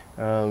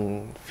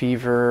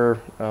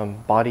 fever,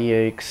 body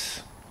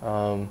aches,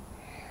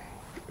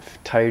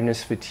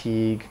 tiredness,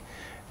 fatigue.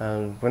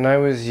 When I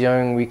was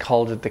young, we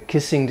called it the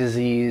kissing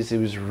disease. It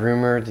was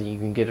rumored that you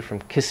can get it from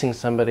kissing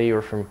somebody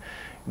or from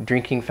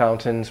drinking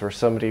fountains or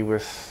somebody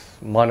with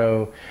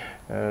mono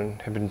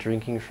have been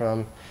drinking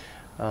from.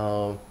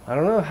 I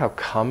don't know how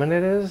common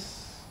it is.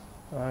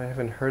 I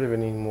haven't heard of it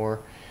anymore.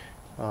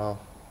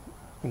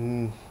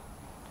 It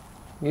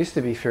used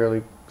to be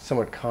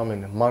somewhat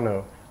common.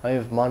 Mono. I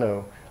have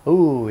mono.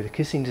 Oh, the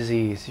kissing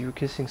disease. You were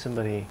kissing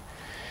somebody.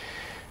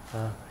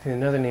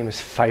 Another name is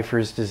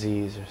Pfeiffer's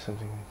disease or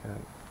something like that.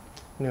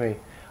 Anyway,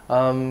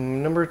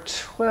 number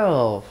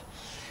 12.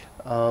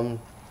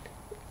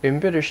 In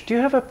British, do you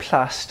have a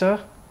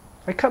plaster?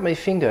 I cut my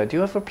finger. Do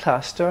you have a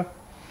plaster?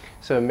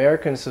 So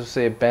Americans will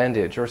say a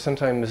bandage, or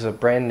sometimes a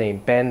brand name,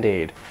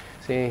 Band-Aid.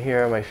 See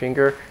here on my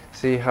finger?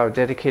 See how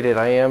dedicated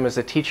I am as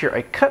a teacher?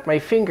 I cut my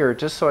finger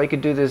just so I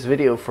could do this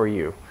video for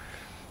you.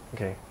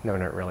 Okay, no,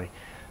 not really.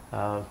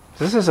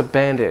 This is a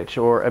bandage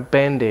or a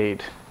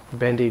Band-Aid.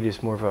 Band-Aid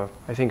is more of a,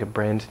 I think, a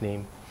brand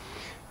name.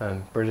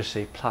 British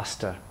say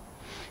plaster.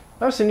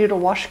 I also need a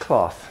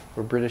washcloth,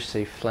 or British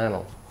say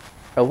flannel.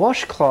 A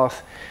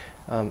washcloth,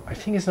 I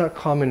think is not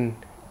common,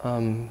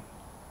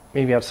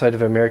 maybe outside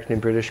of American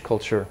and British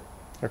culture,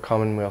 or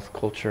Commonwealth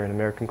culture and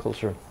American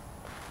culture.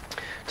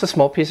 It's a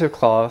small piece of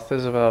cloth.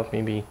 It's about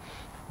maybe,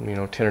 10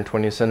 or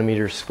 20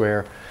 centimeters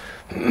square.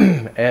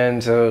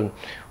 And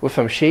if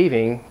I'm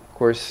shaving, of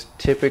course,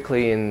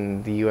 typically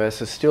in the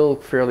US, it's still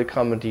fairly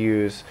common to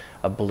use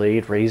a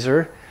blade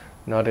razor,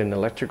 not an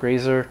electric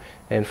razor.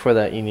 And for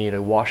that, you need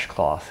a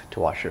washcloth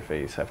to wash your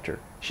face after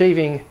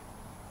shaving,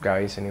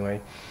 guys anyway.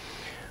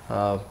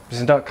 This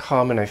is not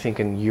common, I think,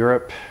 in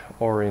Europe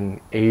or in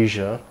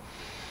Asia.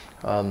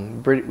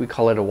 We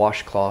call it a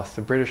washcloth.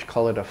 The British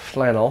call it a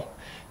flannel.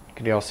 You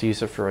could also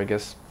use it for, I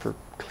guess, for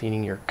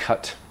cleaning your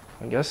cut,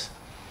 I guess.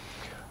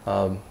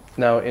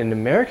 Now, in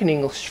American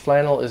English,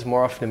 flannel is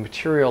more often a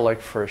material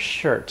like for a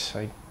shirt.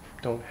 I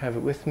don't have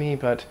it with me,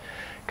 but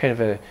kind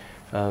of a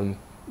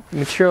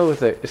material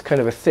it's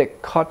kind of a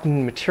thick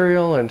cotton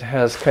material and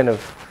has kind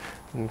of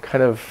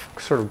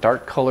sort of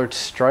dark colored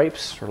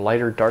stripes or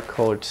lighter dark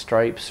colored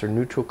stripes or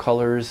neutral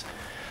colors.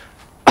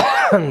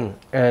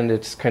 And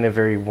it's kind of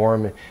very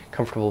warm and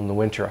comfortable in the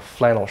winter, a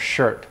flannel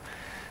shirt.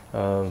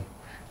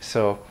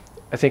 So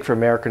I think for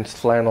Americans,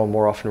 flannel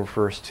more often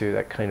refers to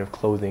that kind of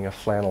clothing, a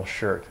flannel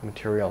shirt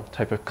material,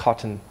 type of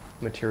cotton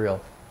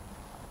material.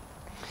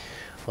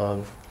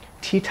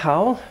 Tea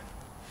towel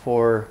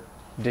for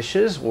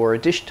dishes, or a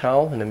dish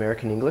towel in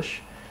American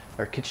English,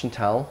 or kitchen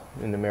towel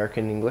in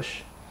American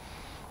English.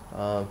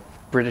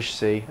 British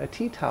say a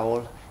tea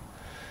towel.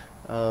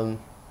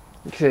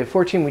 Okay,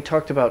 14, we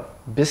talked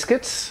about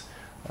biscuits.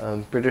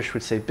 British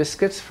would say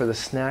biscuits for the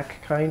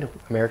snack kind.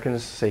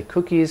 Americans say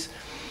cookies.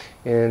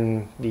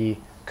 In the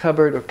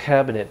cupboard or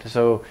cabinet.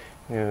 So,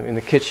 in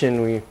the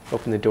kitchen, we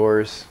open the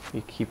doors.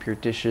 You keep your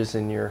dishes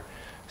and your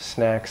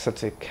snacks.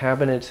 That's a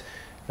cabinet.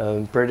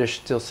 British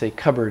still say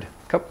cupboard,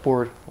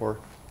 cupboard, or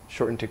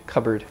shortened to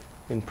cupboard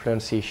in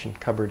pronunciation,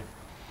 cupboard.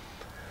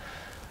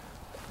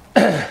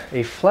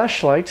 A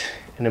flashlight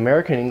in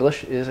American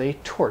English is a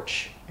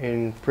torch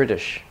in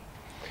British.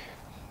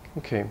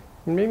 Okay,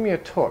 maybe a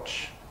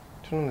torch.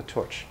 Turn on the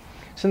torch.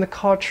 It's in the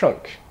car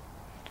trunk.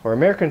 Or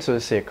Americans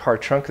would say a car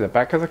trunk in the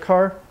back of the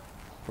car,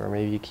 where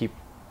maybe you keep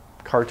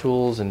car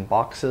tools and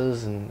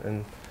boxes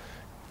and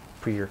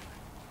for your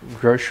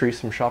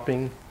groceries from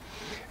shopping.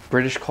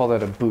 British call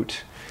that a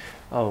boot.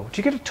 Oh, did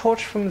you get a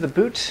torch from the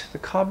boot, the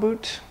car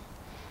boot?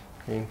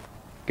 You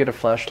get a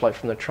flashlight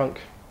from the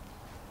trunk.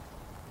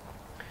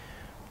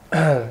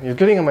 You're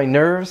getting on my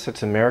nerves.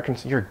 It's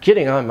Americans. You're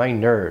getting on my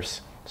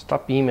nerves.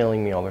 Stop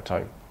emailing me all the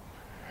time.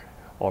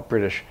 Or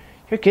British.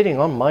 You're getting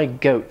on my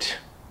goat.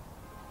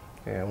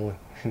 Yeah, well,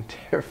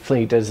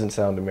 definitely doesn't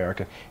sound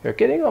American. You're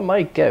getting on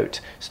my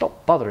goat.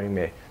 Stop bothering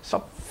me.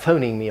 Stop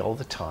phoning me all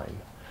the time.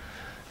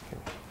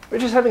 We're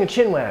just having a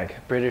chinwag.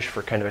 British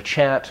for kind of a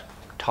chat,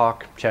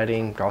 talk,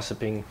 chatting,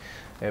 gossiping.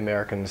 The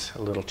Americans,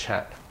 a little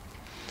chat.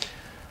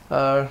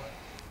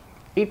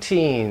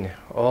 18.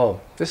 Oh,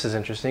 this is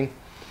interesting.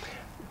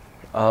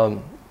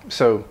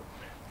 So,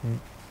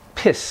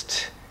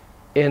 pissed.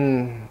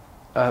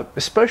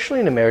 Especially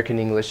in American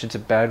English, it's a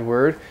bad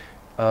word.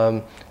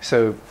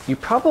 So you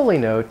probably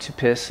know to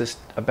piss is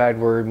a bad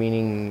word,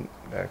 meaning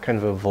kind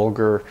of a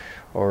vulgar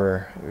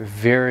or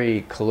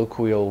very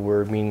colloquial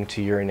word meaning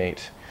to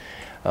urinate,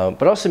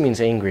 but also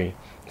means angry.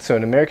 So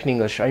in American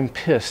English, I'm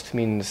pissed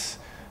means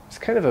it's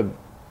kind of a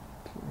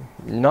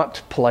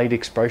not polite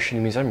expression.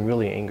 It means I'm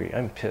really angry.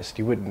 I'm pissed.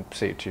 You wouldn't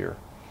say it to your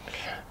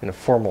in a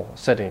formal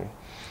setting.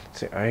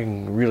 Say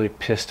I'm really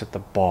pissed at the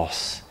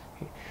boss.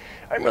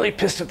 I'm really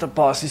pissed at the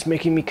boss. He's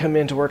making me come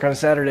in to work on a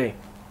Saturday.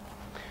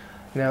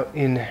 Now,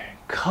 in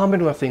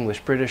Commonwealth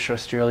English, British,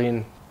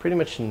 Australian, pretty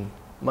much in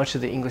much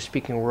of the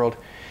English-speaking world,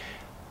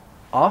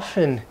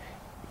 often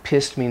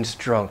pissed means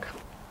drunk.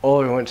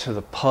 Oh, I went to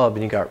the pub,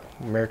 and you got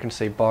Americans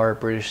say bar,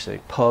 British say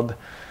pub.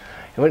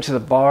 I went to the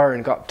bar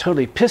and got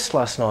totally pissed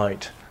last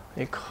night.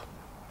 I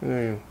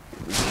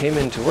came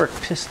into work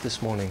pissed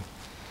this morning.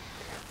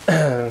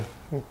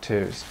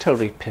 It's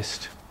totally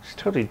pissed. It's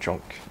totally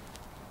drunk.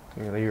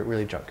 You're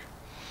really drunk.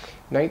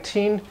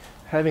 19,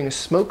 having a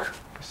smoke,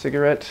 a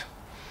cigarette,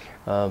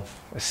 a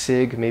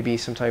cig, maybe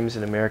sometimes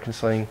in American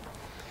slang.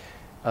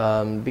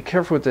 Be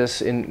careful with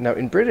this. Now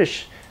in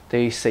British,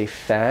 they say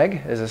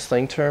fag as a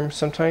slang term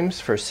sometimes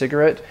for a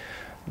cigarette.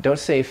 Don't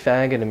say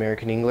fag in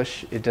American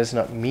English. It does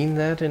not mean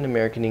that in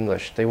American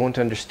English. They won't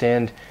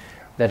understand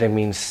that it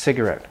means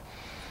cigarette.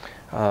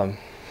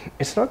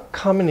 It's not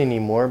common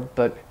anymore,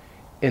 but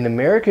in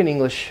American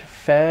English,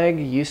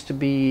 fag used to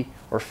be,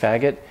 or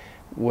faggot,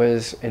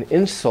 was an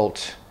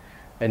insult,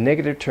 a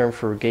negative term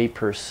for a gay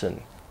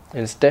person.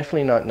 And it's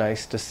definitely not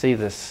nice to say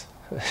this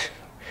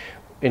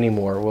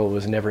anymore. Well, it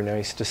was never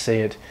nice to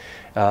say it,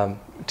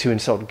 to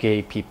insult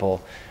gay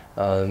people.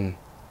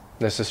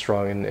 That's just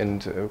wrong.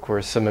 And of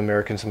course, some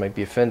Americans might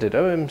be offended.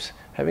 Oh, I'm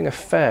having a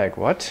fag.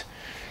 What?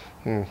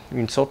 You're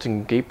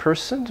insulting a gay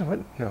person? What?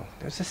 No,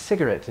 there's a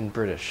cigarette in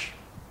British.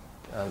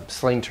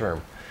 Slang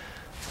term.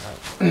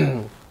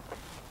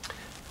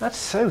 That's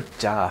so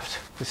daft.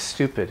 It's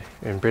stupid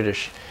in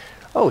British.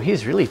 Oh,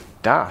 he's really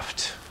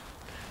daft.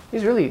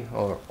 He's really,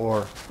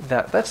 or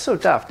that's so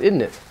daft,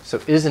 isn't it?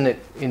 So isn't it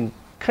in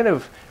kind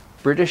of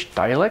British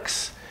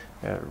dialects,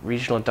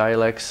 regional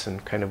dialects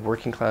and kind of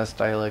working class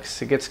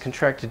dialects, it gets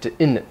contracted to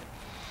isn't it.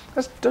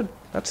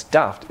 That's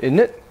daft, isn't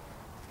it?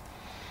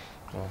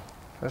 Well,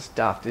 that's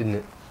daft, isn't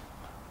it?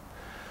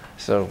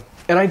 So,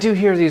 and I do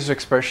hear these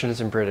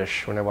expressions in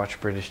British when I watch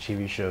British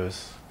TV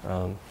shows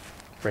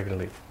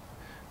regularly.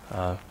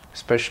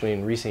 Especially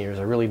in recent years,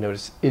 I really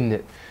notice isn't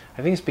it.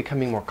 I think it's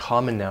becoming more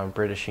common now in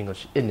British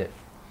English, isn't it?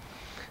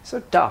 So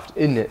daft,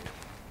 isn't it?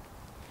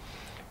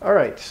 All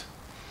right.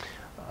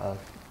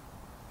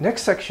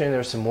 Next section,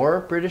 there's some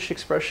more British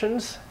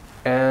expressions,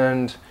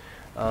 and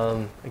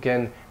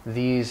again,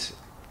 these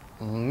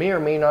may or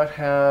may not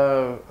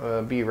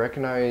have be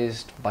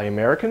recognized by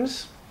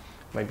Americans.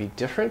 Might be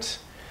different.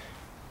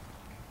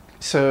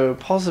 So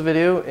pause the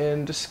video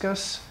and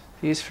discuss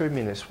these for a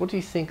minute. What do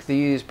you think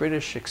these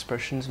British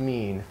expressions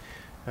mean?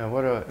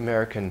 What are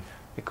American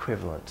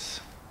equivalents?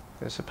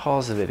 So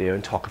pause the video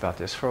and talk about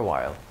this for a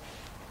while.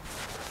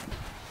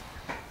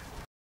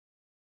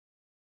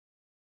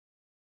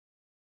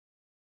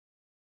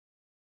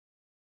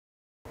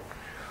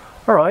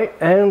 All right,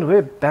 and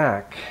we're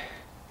back.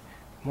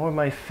 More of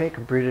my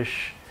fake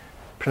British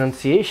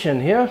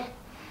pronunciation here.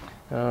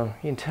 You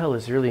can tell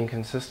it's really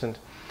inconsistent.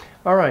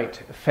 All right,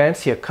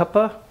 fancy a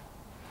cuppa.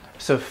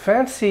 So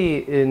fancy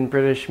in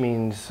British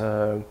means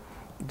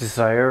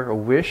desire or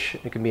wish.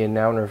 It can be a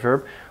noun or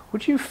verb.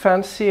 Would you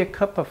fancy a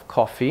cup of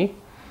coffee?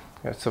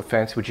 So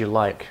fancy, would you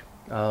like?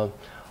 Oh,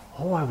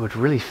 I would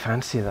really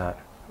fancy that.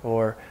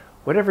 Or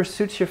whatever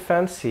suits your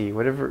fancy,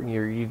 whatever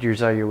you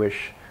desire, your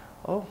wish.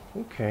 Oh,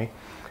 okay.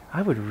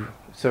 I would.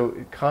 So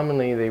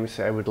commonly they would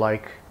say, I would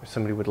like, or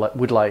somebody would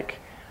like.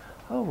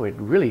 Oh, I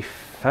would really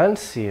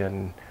fancy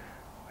a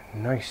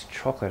nice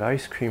chocolate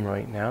ice cream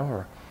right now,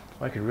 or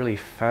I could really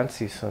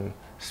fancy some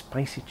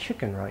spicy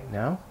chicken right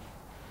now.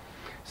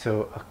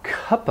 So a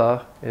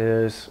cuppa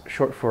is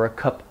short for a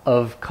cup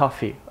of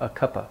coffee. A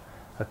cuppa,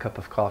 a cup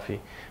of coffee.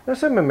 Now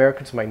some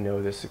Americans might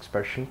know this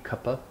expression,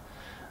 cuppa.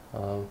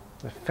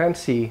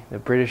 Fancy, the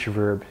British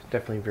verb,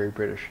 definitely very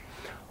British.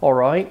 All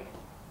right.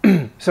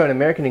 So in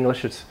American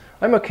English, it's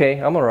I'm okay,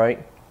 I'm all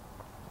right.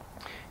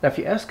 Now if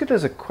you ask it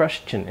as a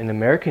question in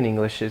American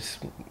English, it's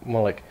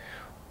more like,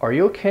 are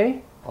you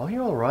okay? Are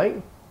you all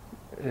right?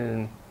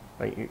 And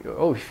like,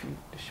 oh,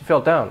 she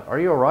fell down. Are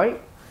you all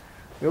right?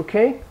 You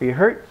okay? Are you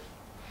hurt?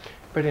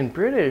 But in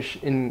British,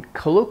 in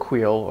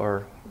colloquial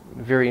or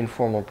very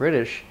informal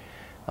British,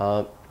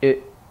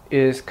 it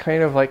is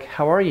kind of like,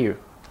 how are you?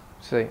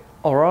 Say,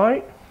 all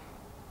right?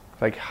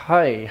 Like,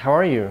 hi, how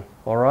are you?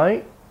 All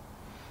right?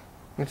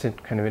 That's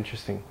kind of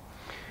interesting.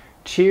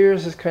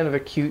 Cheers is kind of a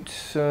cute,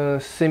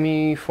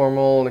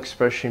 semi-formal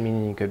expression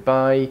meaning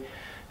goodbye.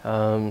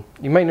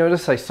 You might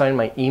notice I sign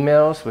my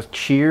emails with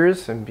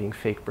cheers. I'm being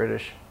fake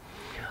British.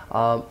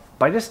 But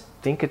I just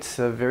think it's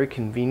a very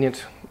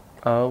convenient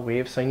way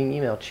of signing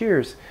email.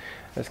 Cheers.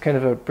 It's kind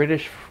of a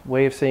British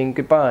way of saying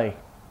goodbye.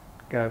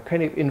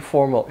 Kind of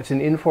informal. It's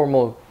an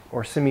informal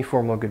or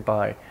semi-formal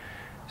goodbye.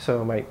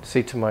 So I might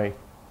say to my,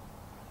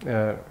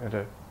 at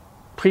a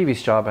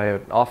previous job, I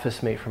had an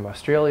office mate from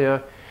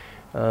Australia.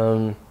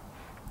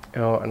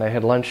 And I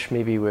had lunch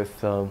maybe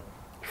with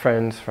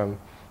friends from,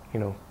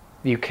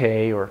 UK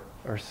or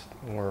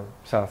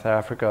South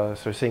Africa.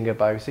 So saying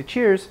goodbye, we say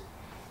cheers.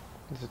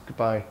 This is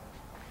goodbye.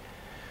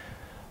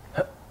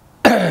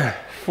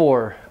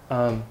 4.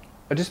 I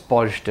just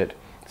bodged it.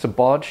 So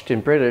bodged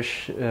in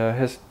British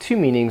has two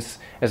meanings.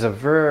 As a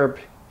verb,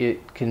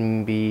 it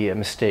can be a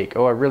mistake.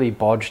 Oh, I really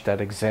bodged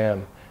that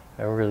exam.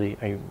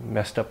 I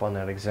messed up on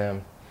that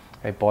exam.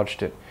 I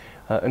bodged it.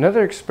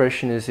 Another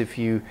expression is if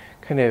you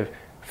kind of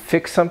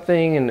fix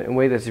something in a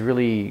way that's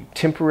really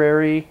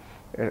temporary.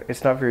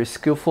 It's not very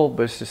skillful,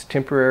 but it's just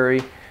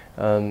temporary,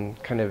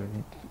 kind of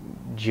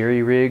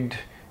jerry-rigged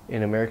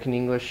in American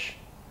English.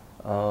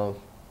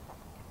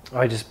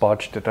 I just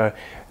botched it.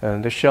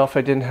 The shelf,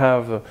 I didn't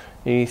have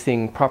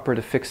anything proper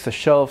to fix the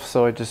shelf,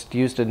 so I just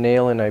used a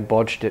nail and I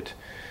bodged it.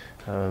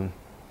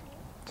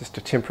 Just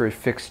a temporary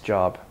fix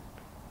job.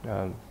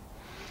 And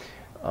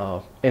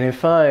in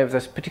 5,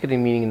 that's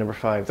particularly meaning number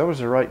 5. That was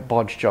the right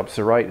bodge job.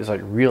 So right is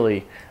like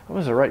really, that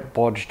was the right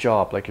bodge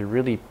job, like a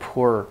really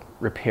poor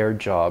repair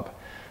job.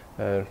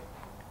 He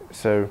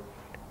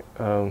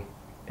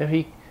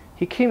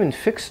came and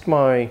fixed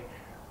my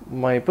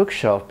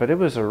bookshelf, but it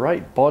was a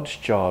right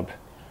bodge job.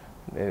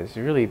 It's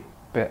really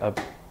a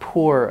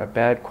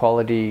bad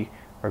quality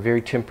or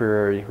very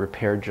temporary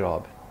repair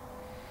job.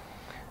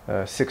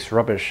 6,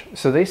 rubbish.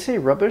 So they say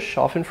rubbish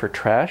often for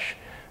trash,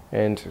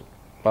 and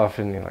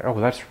often you're like, oh,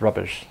 that's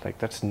rubbish. Like,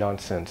 that's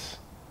nonsense.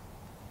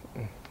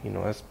 You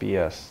know, that's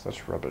BS.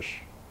 That's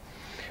rubbish.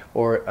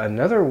 Or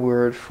another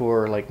word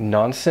for like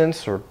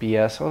nonsense or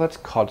BS, oh, that's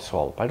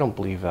codswallop. I don't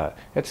believe that.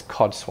 It's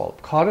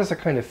codswallop. Cod is a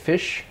kind of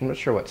fish. I'm not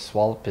sure what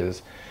swallop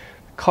is.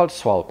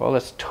 Codswallop. Oh,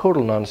 that's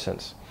total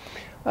nonsense.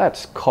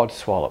 That's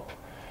codswallop.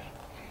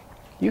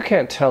 You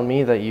can't tell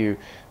me that you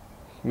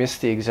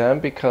missed the exam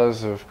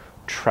because of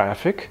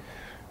traffic.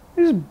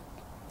 It's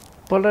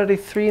bloody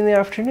 3 in the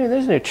afternoon.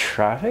 There's no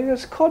traffic.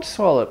 That's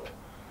codswallop.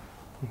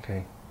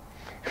 Okay.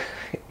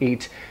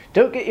 8.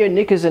 Don't get your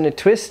knickers in a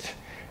twist.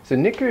 So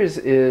knickers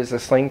is a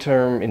slang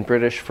term in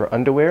British for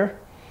underwear.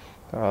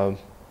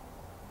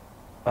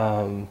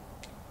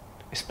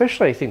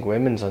 Especially I think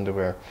women's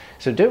underwear.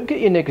 So don't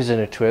get your knickers in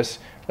a twist.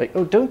 Like,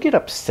 oh, don't get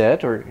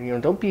upset, or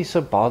don't be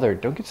so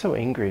bothered. Don't get so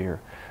angry, or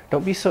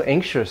don't be so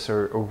anxious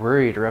or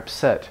worried or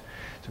upset.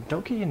 So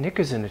don't get your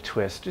knickers in a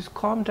twist. Just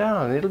calm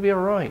down. It'll be all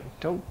right.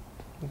 Don't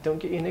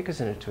get your knickers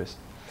in a twist.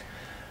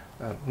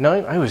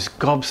 9. I was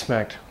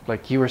gobsmacked.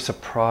 Like you were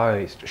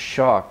surprised,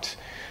 shocked,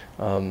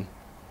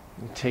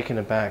 taken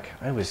aback.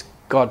 I was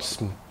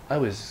gobsmacked.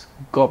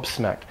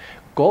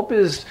 Gob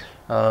is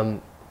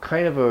kind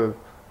of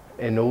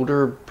an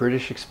older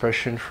British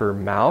expression for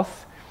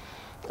mouth.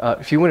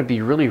 If you want to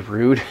be really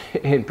rude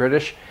in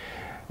British,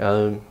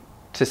 to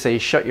say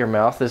shut your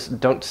mouth,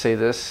 don't say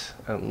this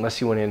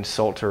unless you want to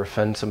insult or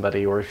offend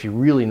somebody, or if you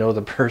really know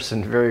the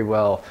person very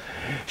well.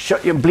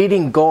 Shut your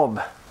bleeding gob.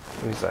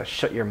 It means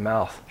shut your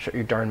mouth, shut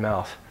your darn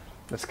mouth.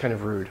 That's kind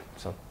of rude,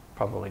 so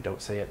probably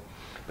don't say it.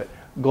 But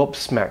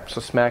gobsmacked,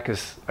 so smack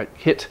is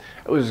hit.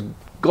 I was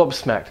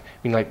gobsmacked, I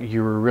mean like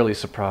you were really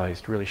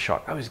surprised, really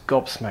shocked. I was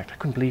gobsmacked. I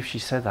couldn't believe she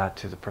said that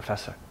to the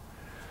professor.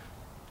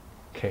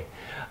 Okay.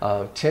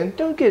 10,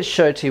 don't get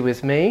shirty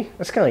with me.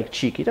 That's kind of like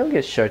cheeky. Don't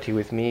get shirty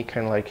with me.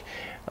 Kind of like,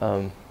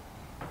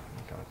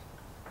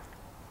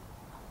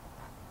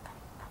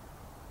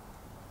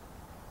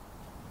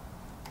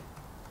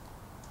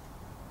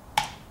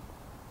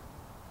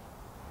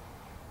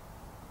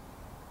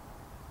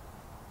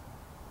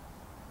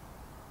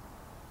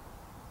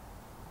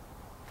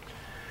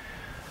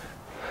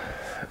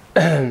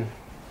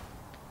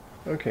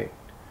 okay.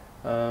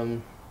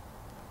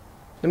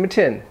 Number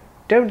 10.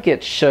 Don't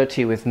get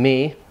shirty with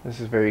me.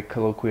 This is very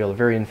colloquial,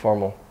 very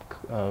informal.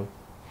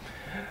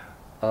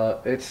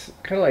 It's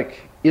kind of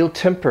like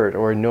ill-tempered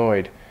or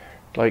annoyed.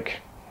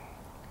 Like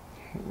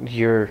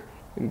you're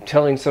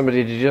telling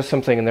somebody to do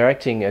something and they're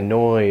acting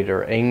annoyed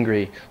or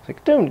angry. It's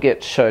like, don't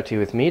get shirty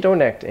with me.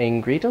 Don't act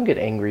angry. Don't get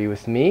angry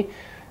with me.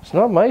 It's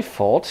not my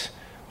fault.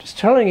 I'm just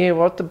telling you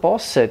what the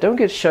boss said. Don't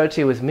get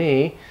shirty with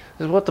me.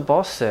 This is what the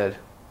boss said.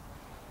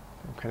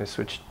 I'm kind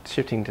of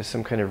shifting to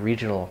some kind of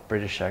regional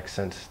British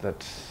accent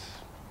that's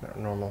not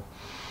normal.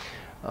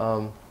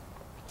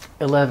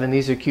 11,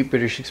 these are cute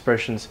British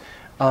expressions.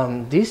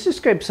 These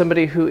describe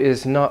somebody who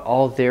is not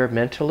all there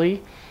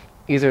mentally.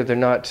 Either they're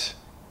not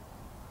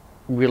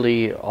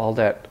really all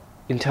that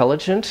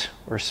intelligent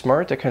or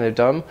smart, they're kind of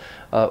dumb,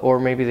 or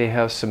maybe they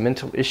have some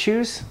mental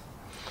issues.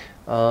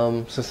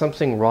 So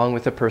something wrong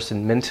with a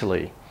person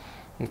mentally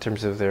in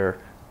terms of their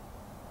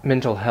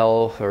mental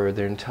health or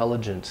their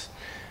intelligence.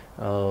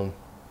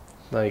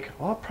 Like,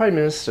 oh, Prime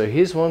Minister,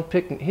 he's a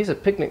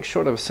picnic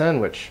short of a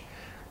sandwich.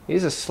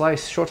 He's a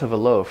slice short of a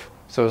loaf.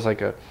 So it's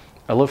like a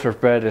loaf of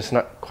bread is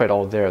not quite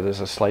all there. There's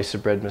a slice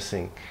of bread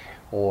missing.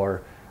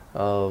 Or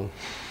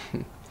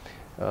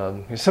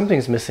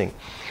something's missing.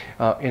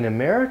 In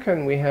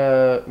American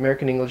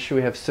English,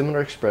 we have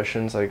similar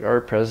expressions like our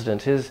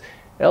president, his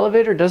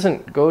elevator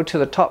doesn't go to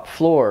the top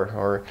floor,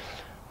 or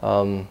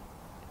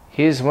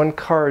he's 1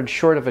 card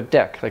short of a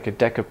deck, like a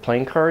deck of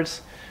playing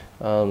cards.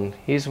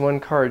 He's 1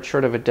 card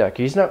short of a deck.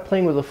 He's not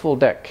playing with a full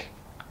deck,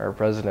 our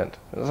president.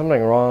 There's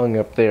something wrong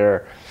up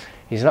there.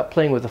 He's not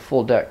playing with a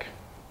full deck,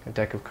 a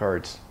deck of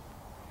cards.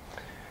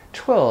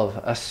 12,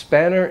 a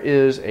spanner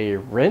is a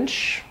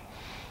wrench,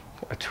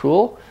 a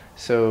tool.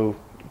 So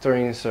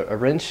throwing a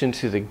wrench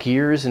into the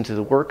gears, into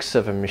the works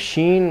of a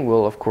machine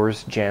will of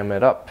course jam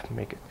it up,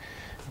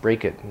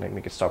 break it, and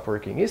make it stop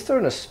working. He's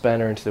throwing a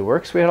spanner into the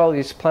works. We had all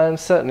these plans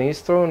set, and he's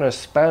throwing a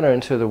spanner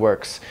into the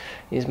works.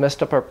 He's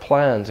messed up our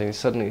plans, and he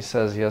suddenly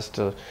says he has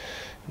to,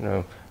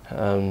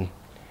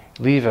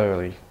 leave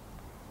early.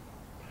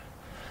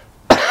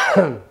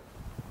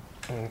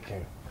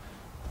 Okay.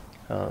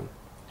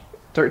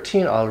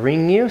 13, I'll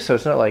ring you. So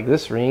it's not like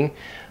this ring.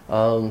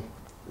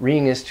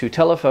 Ring is to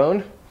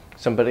telephone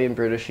somebody in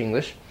British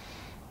English,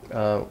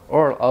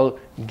 or I'll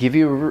give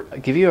you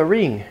a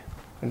ring.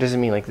 It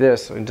doesn't mean like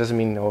this. It doesn't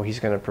mean, oh, he's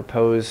going to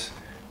propose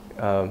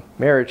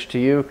marriage to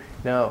you.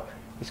 No,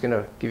 he's going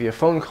to give you a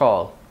phone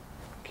call.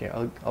 Okay,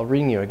 I'll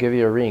ring you. I'll give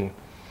you a ring.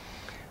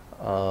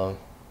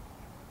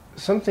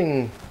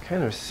 Something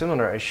kind of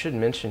similar I should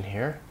mention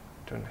here.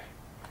 Don't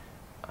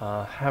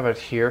have it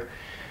here.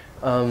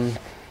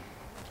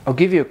 I'll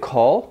give you a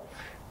call.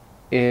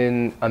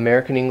 In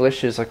American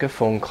English is like a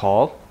phone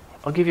call.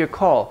 I'll give you a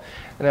call.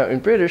 Now in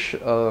British,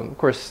 of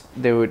course,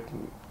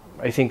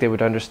 I think they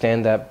would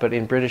understand that, but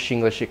in British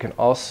English it can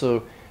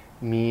also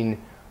mean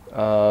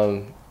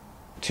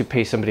to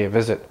pay somebody a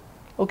visit.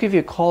 I'll give you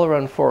a call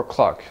around 4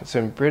 o'clock. So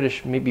in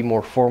British, maybe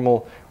more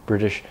formal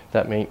British,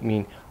 that may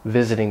mean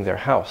visiting their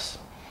house.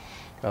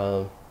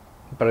 But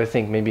I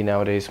think maybe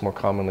nowadays more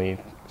commonly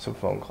it's a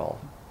phone call.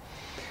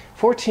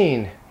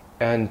 14,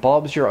 and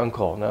Bob's your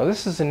uncle. Now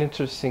this is an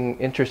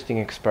interesting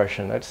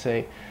expression. I'd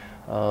say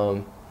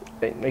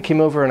I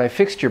came over and I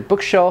fixed your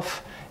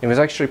bookshelf. It was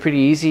actually pretty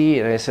easy,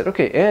 and I said,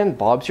 okay, and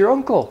Bob's your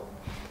uncle,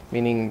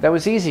 meaning that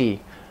was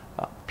easy.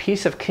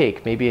 Piece of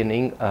cake, maybe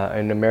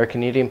an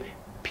American idiom,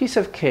 piece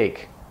of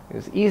cake,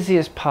 as easy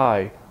as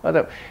pie.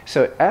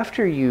 So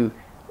after you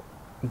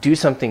do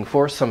something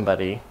for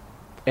somebody,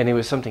 and it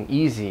was something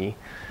easy,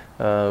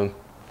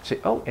 say,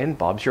 oh, and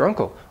Bob's your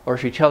uncle. Or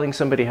if you're telling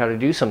somebody how to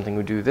do something,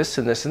 we do this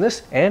and this and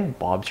this, and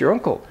Bob's your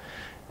uncle,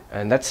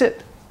 and that's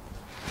it.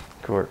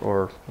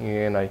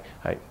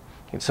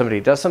 And somebody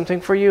does something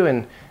for you,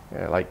 and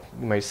like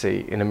you might say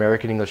in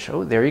American English,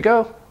 oh, there you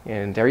go,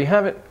 and there you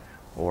have it.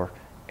 Or,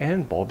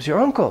 and Bob's your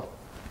uncle.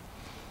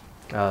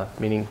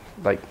 Meaning,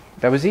 like,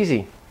 that was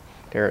easy.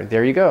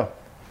 There you go.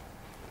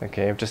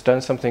 Okay, I've just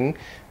done something,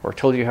 or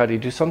told you how to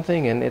do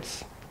something, and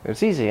it's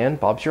easy, and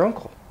Bob's your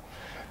uncle.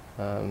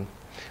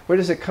 Where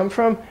does it come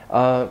from?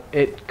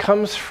 It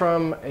comes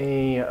from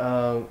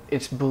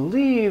it's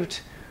believed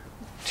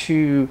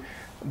to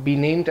be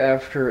named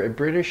after a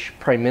British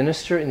Prime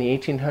Minister in the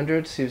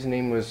 1800s. His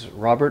name was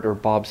Robert or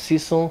Bob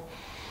Cecil.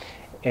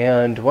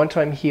 And one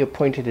time he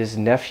appointed his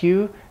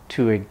nephew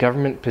to a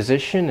government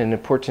position, an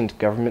important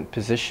government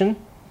position.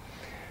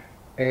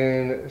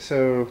 And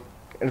so,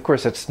 and of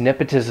course that's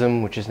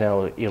nepotism, which is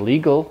now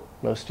illegal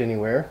most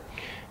anywhere.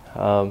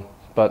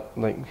 But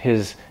like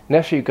his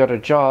nephew got a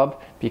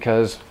job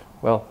because,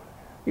 well,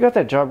 you got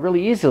that job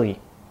really easily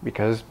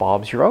because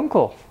Bob's your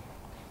uncle.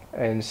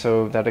 And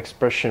so that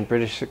expression,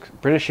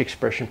 British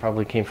expression,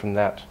 probably came from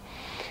that.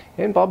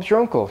 And Bob's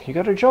your uncle. You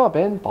got a job,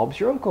 and Bob's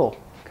your uncle,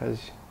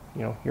 because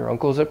your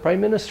uncle's a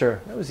prime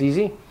minister. That was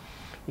easy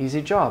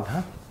job,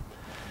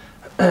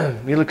 huh?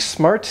 You look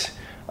smart.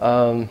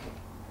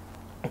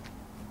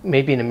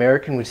 Maybe an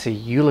American would say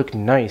you look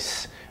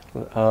nice.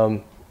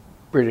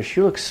 British,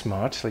 you look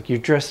smart. Like you're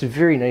dressed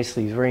very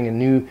nicely. He's wearing a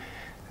new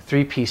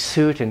 3-piece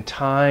suit and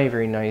tie.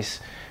 Very nice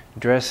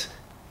dress,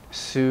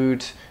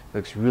 suit.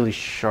 Looks really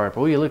sharp.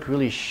 Oh, you look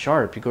really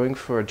sharp. You're going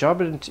for a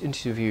job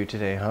interview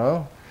today,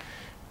 huh?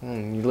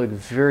 You look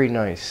very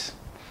nice.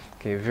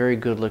 Okay, very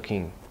good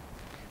looking.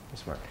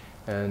 Smart.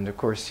 And of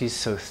course, he's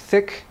so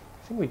thick.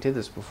 I think we did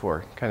this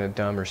before. Kind of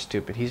dumb or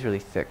stupid. He's really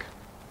thick.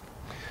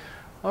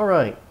 All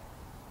right.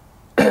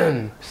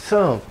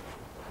 So,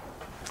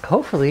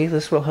 hopefully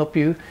this will help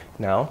you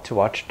now to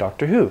watch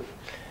Doctor Who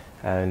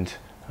and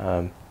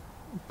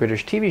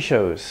British TV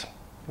shows.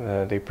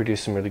 They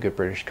produce some really good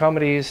British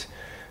comedies.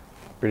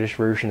 British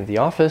version of The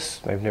Office.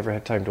 I've never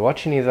had time to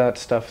watch any of that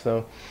stuff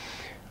though.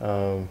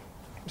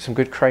 Some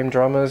good crime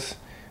dramas.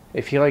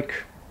 If you like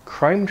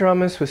crime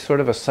dramas with sort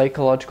of a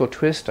psychological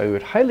twist, I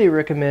would highly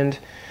recommend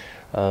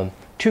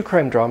 2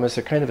 crime dramas.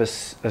 They're kind of a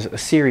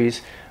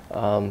series.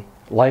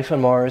 Life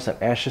on Mars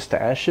and Ashes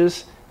to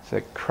Ashes. It's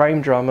a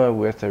crime drama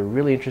with a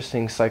really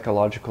interesting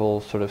psychological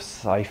sort of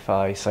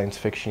sci-fi, science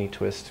fiction-y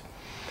twist.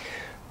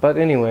 But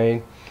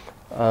anyway,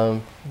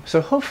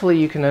 so hopefully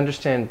you can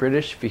understand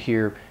British if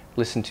you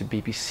listen to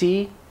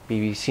BBC.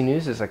 BBC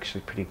News is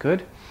actually pretty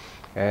good.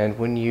 And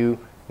when you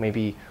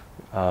maybe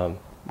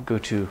go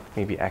to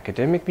maybe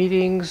academic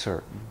meetings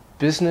or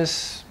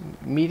business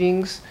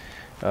meetings,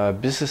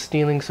 business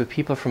dealings with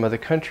people from other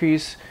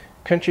countries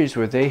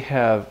where they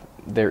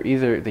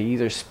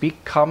either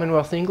speak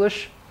Commonwealth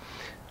English,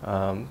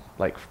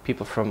 like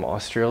people from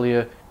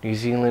Australia, New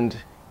Zealand,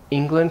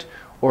 England,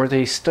 or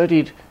they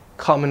studied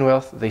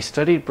Commonwealth, they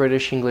studied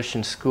British English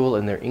in school,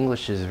 and their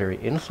English is very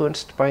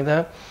influenced by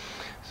that.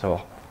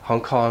 So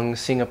Hong Kong,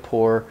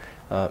 Singapore,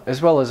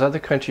 as well as other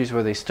countries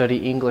where they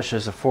study English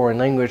as a foreign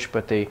language,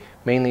 but they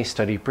mainly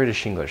study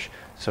British English.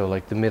 So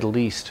like the Middle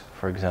East,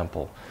 for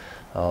example.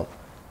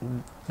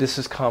 This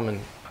is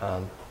common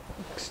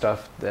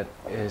stuff that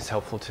is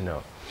helpful to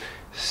know.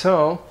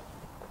 So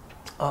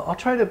I'll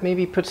try to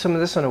maybe put some of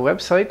this on a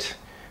website,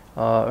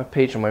 a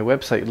page on my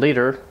website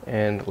later,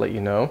 and let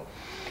you know.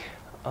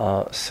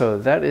 So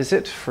that is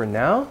it for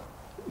now.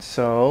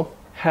 So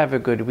have a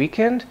good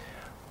weekend,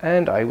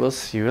 and I will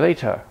see you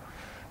later.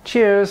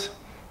 Cheers!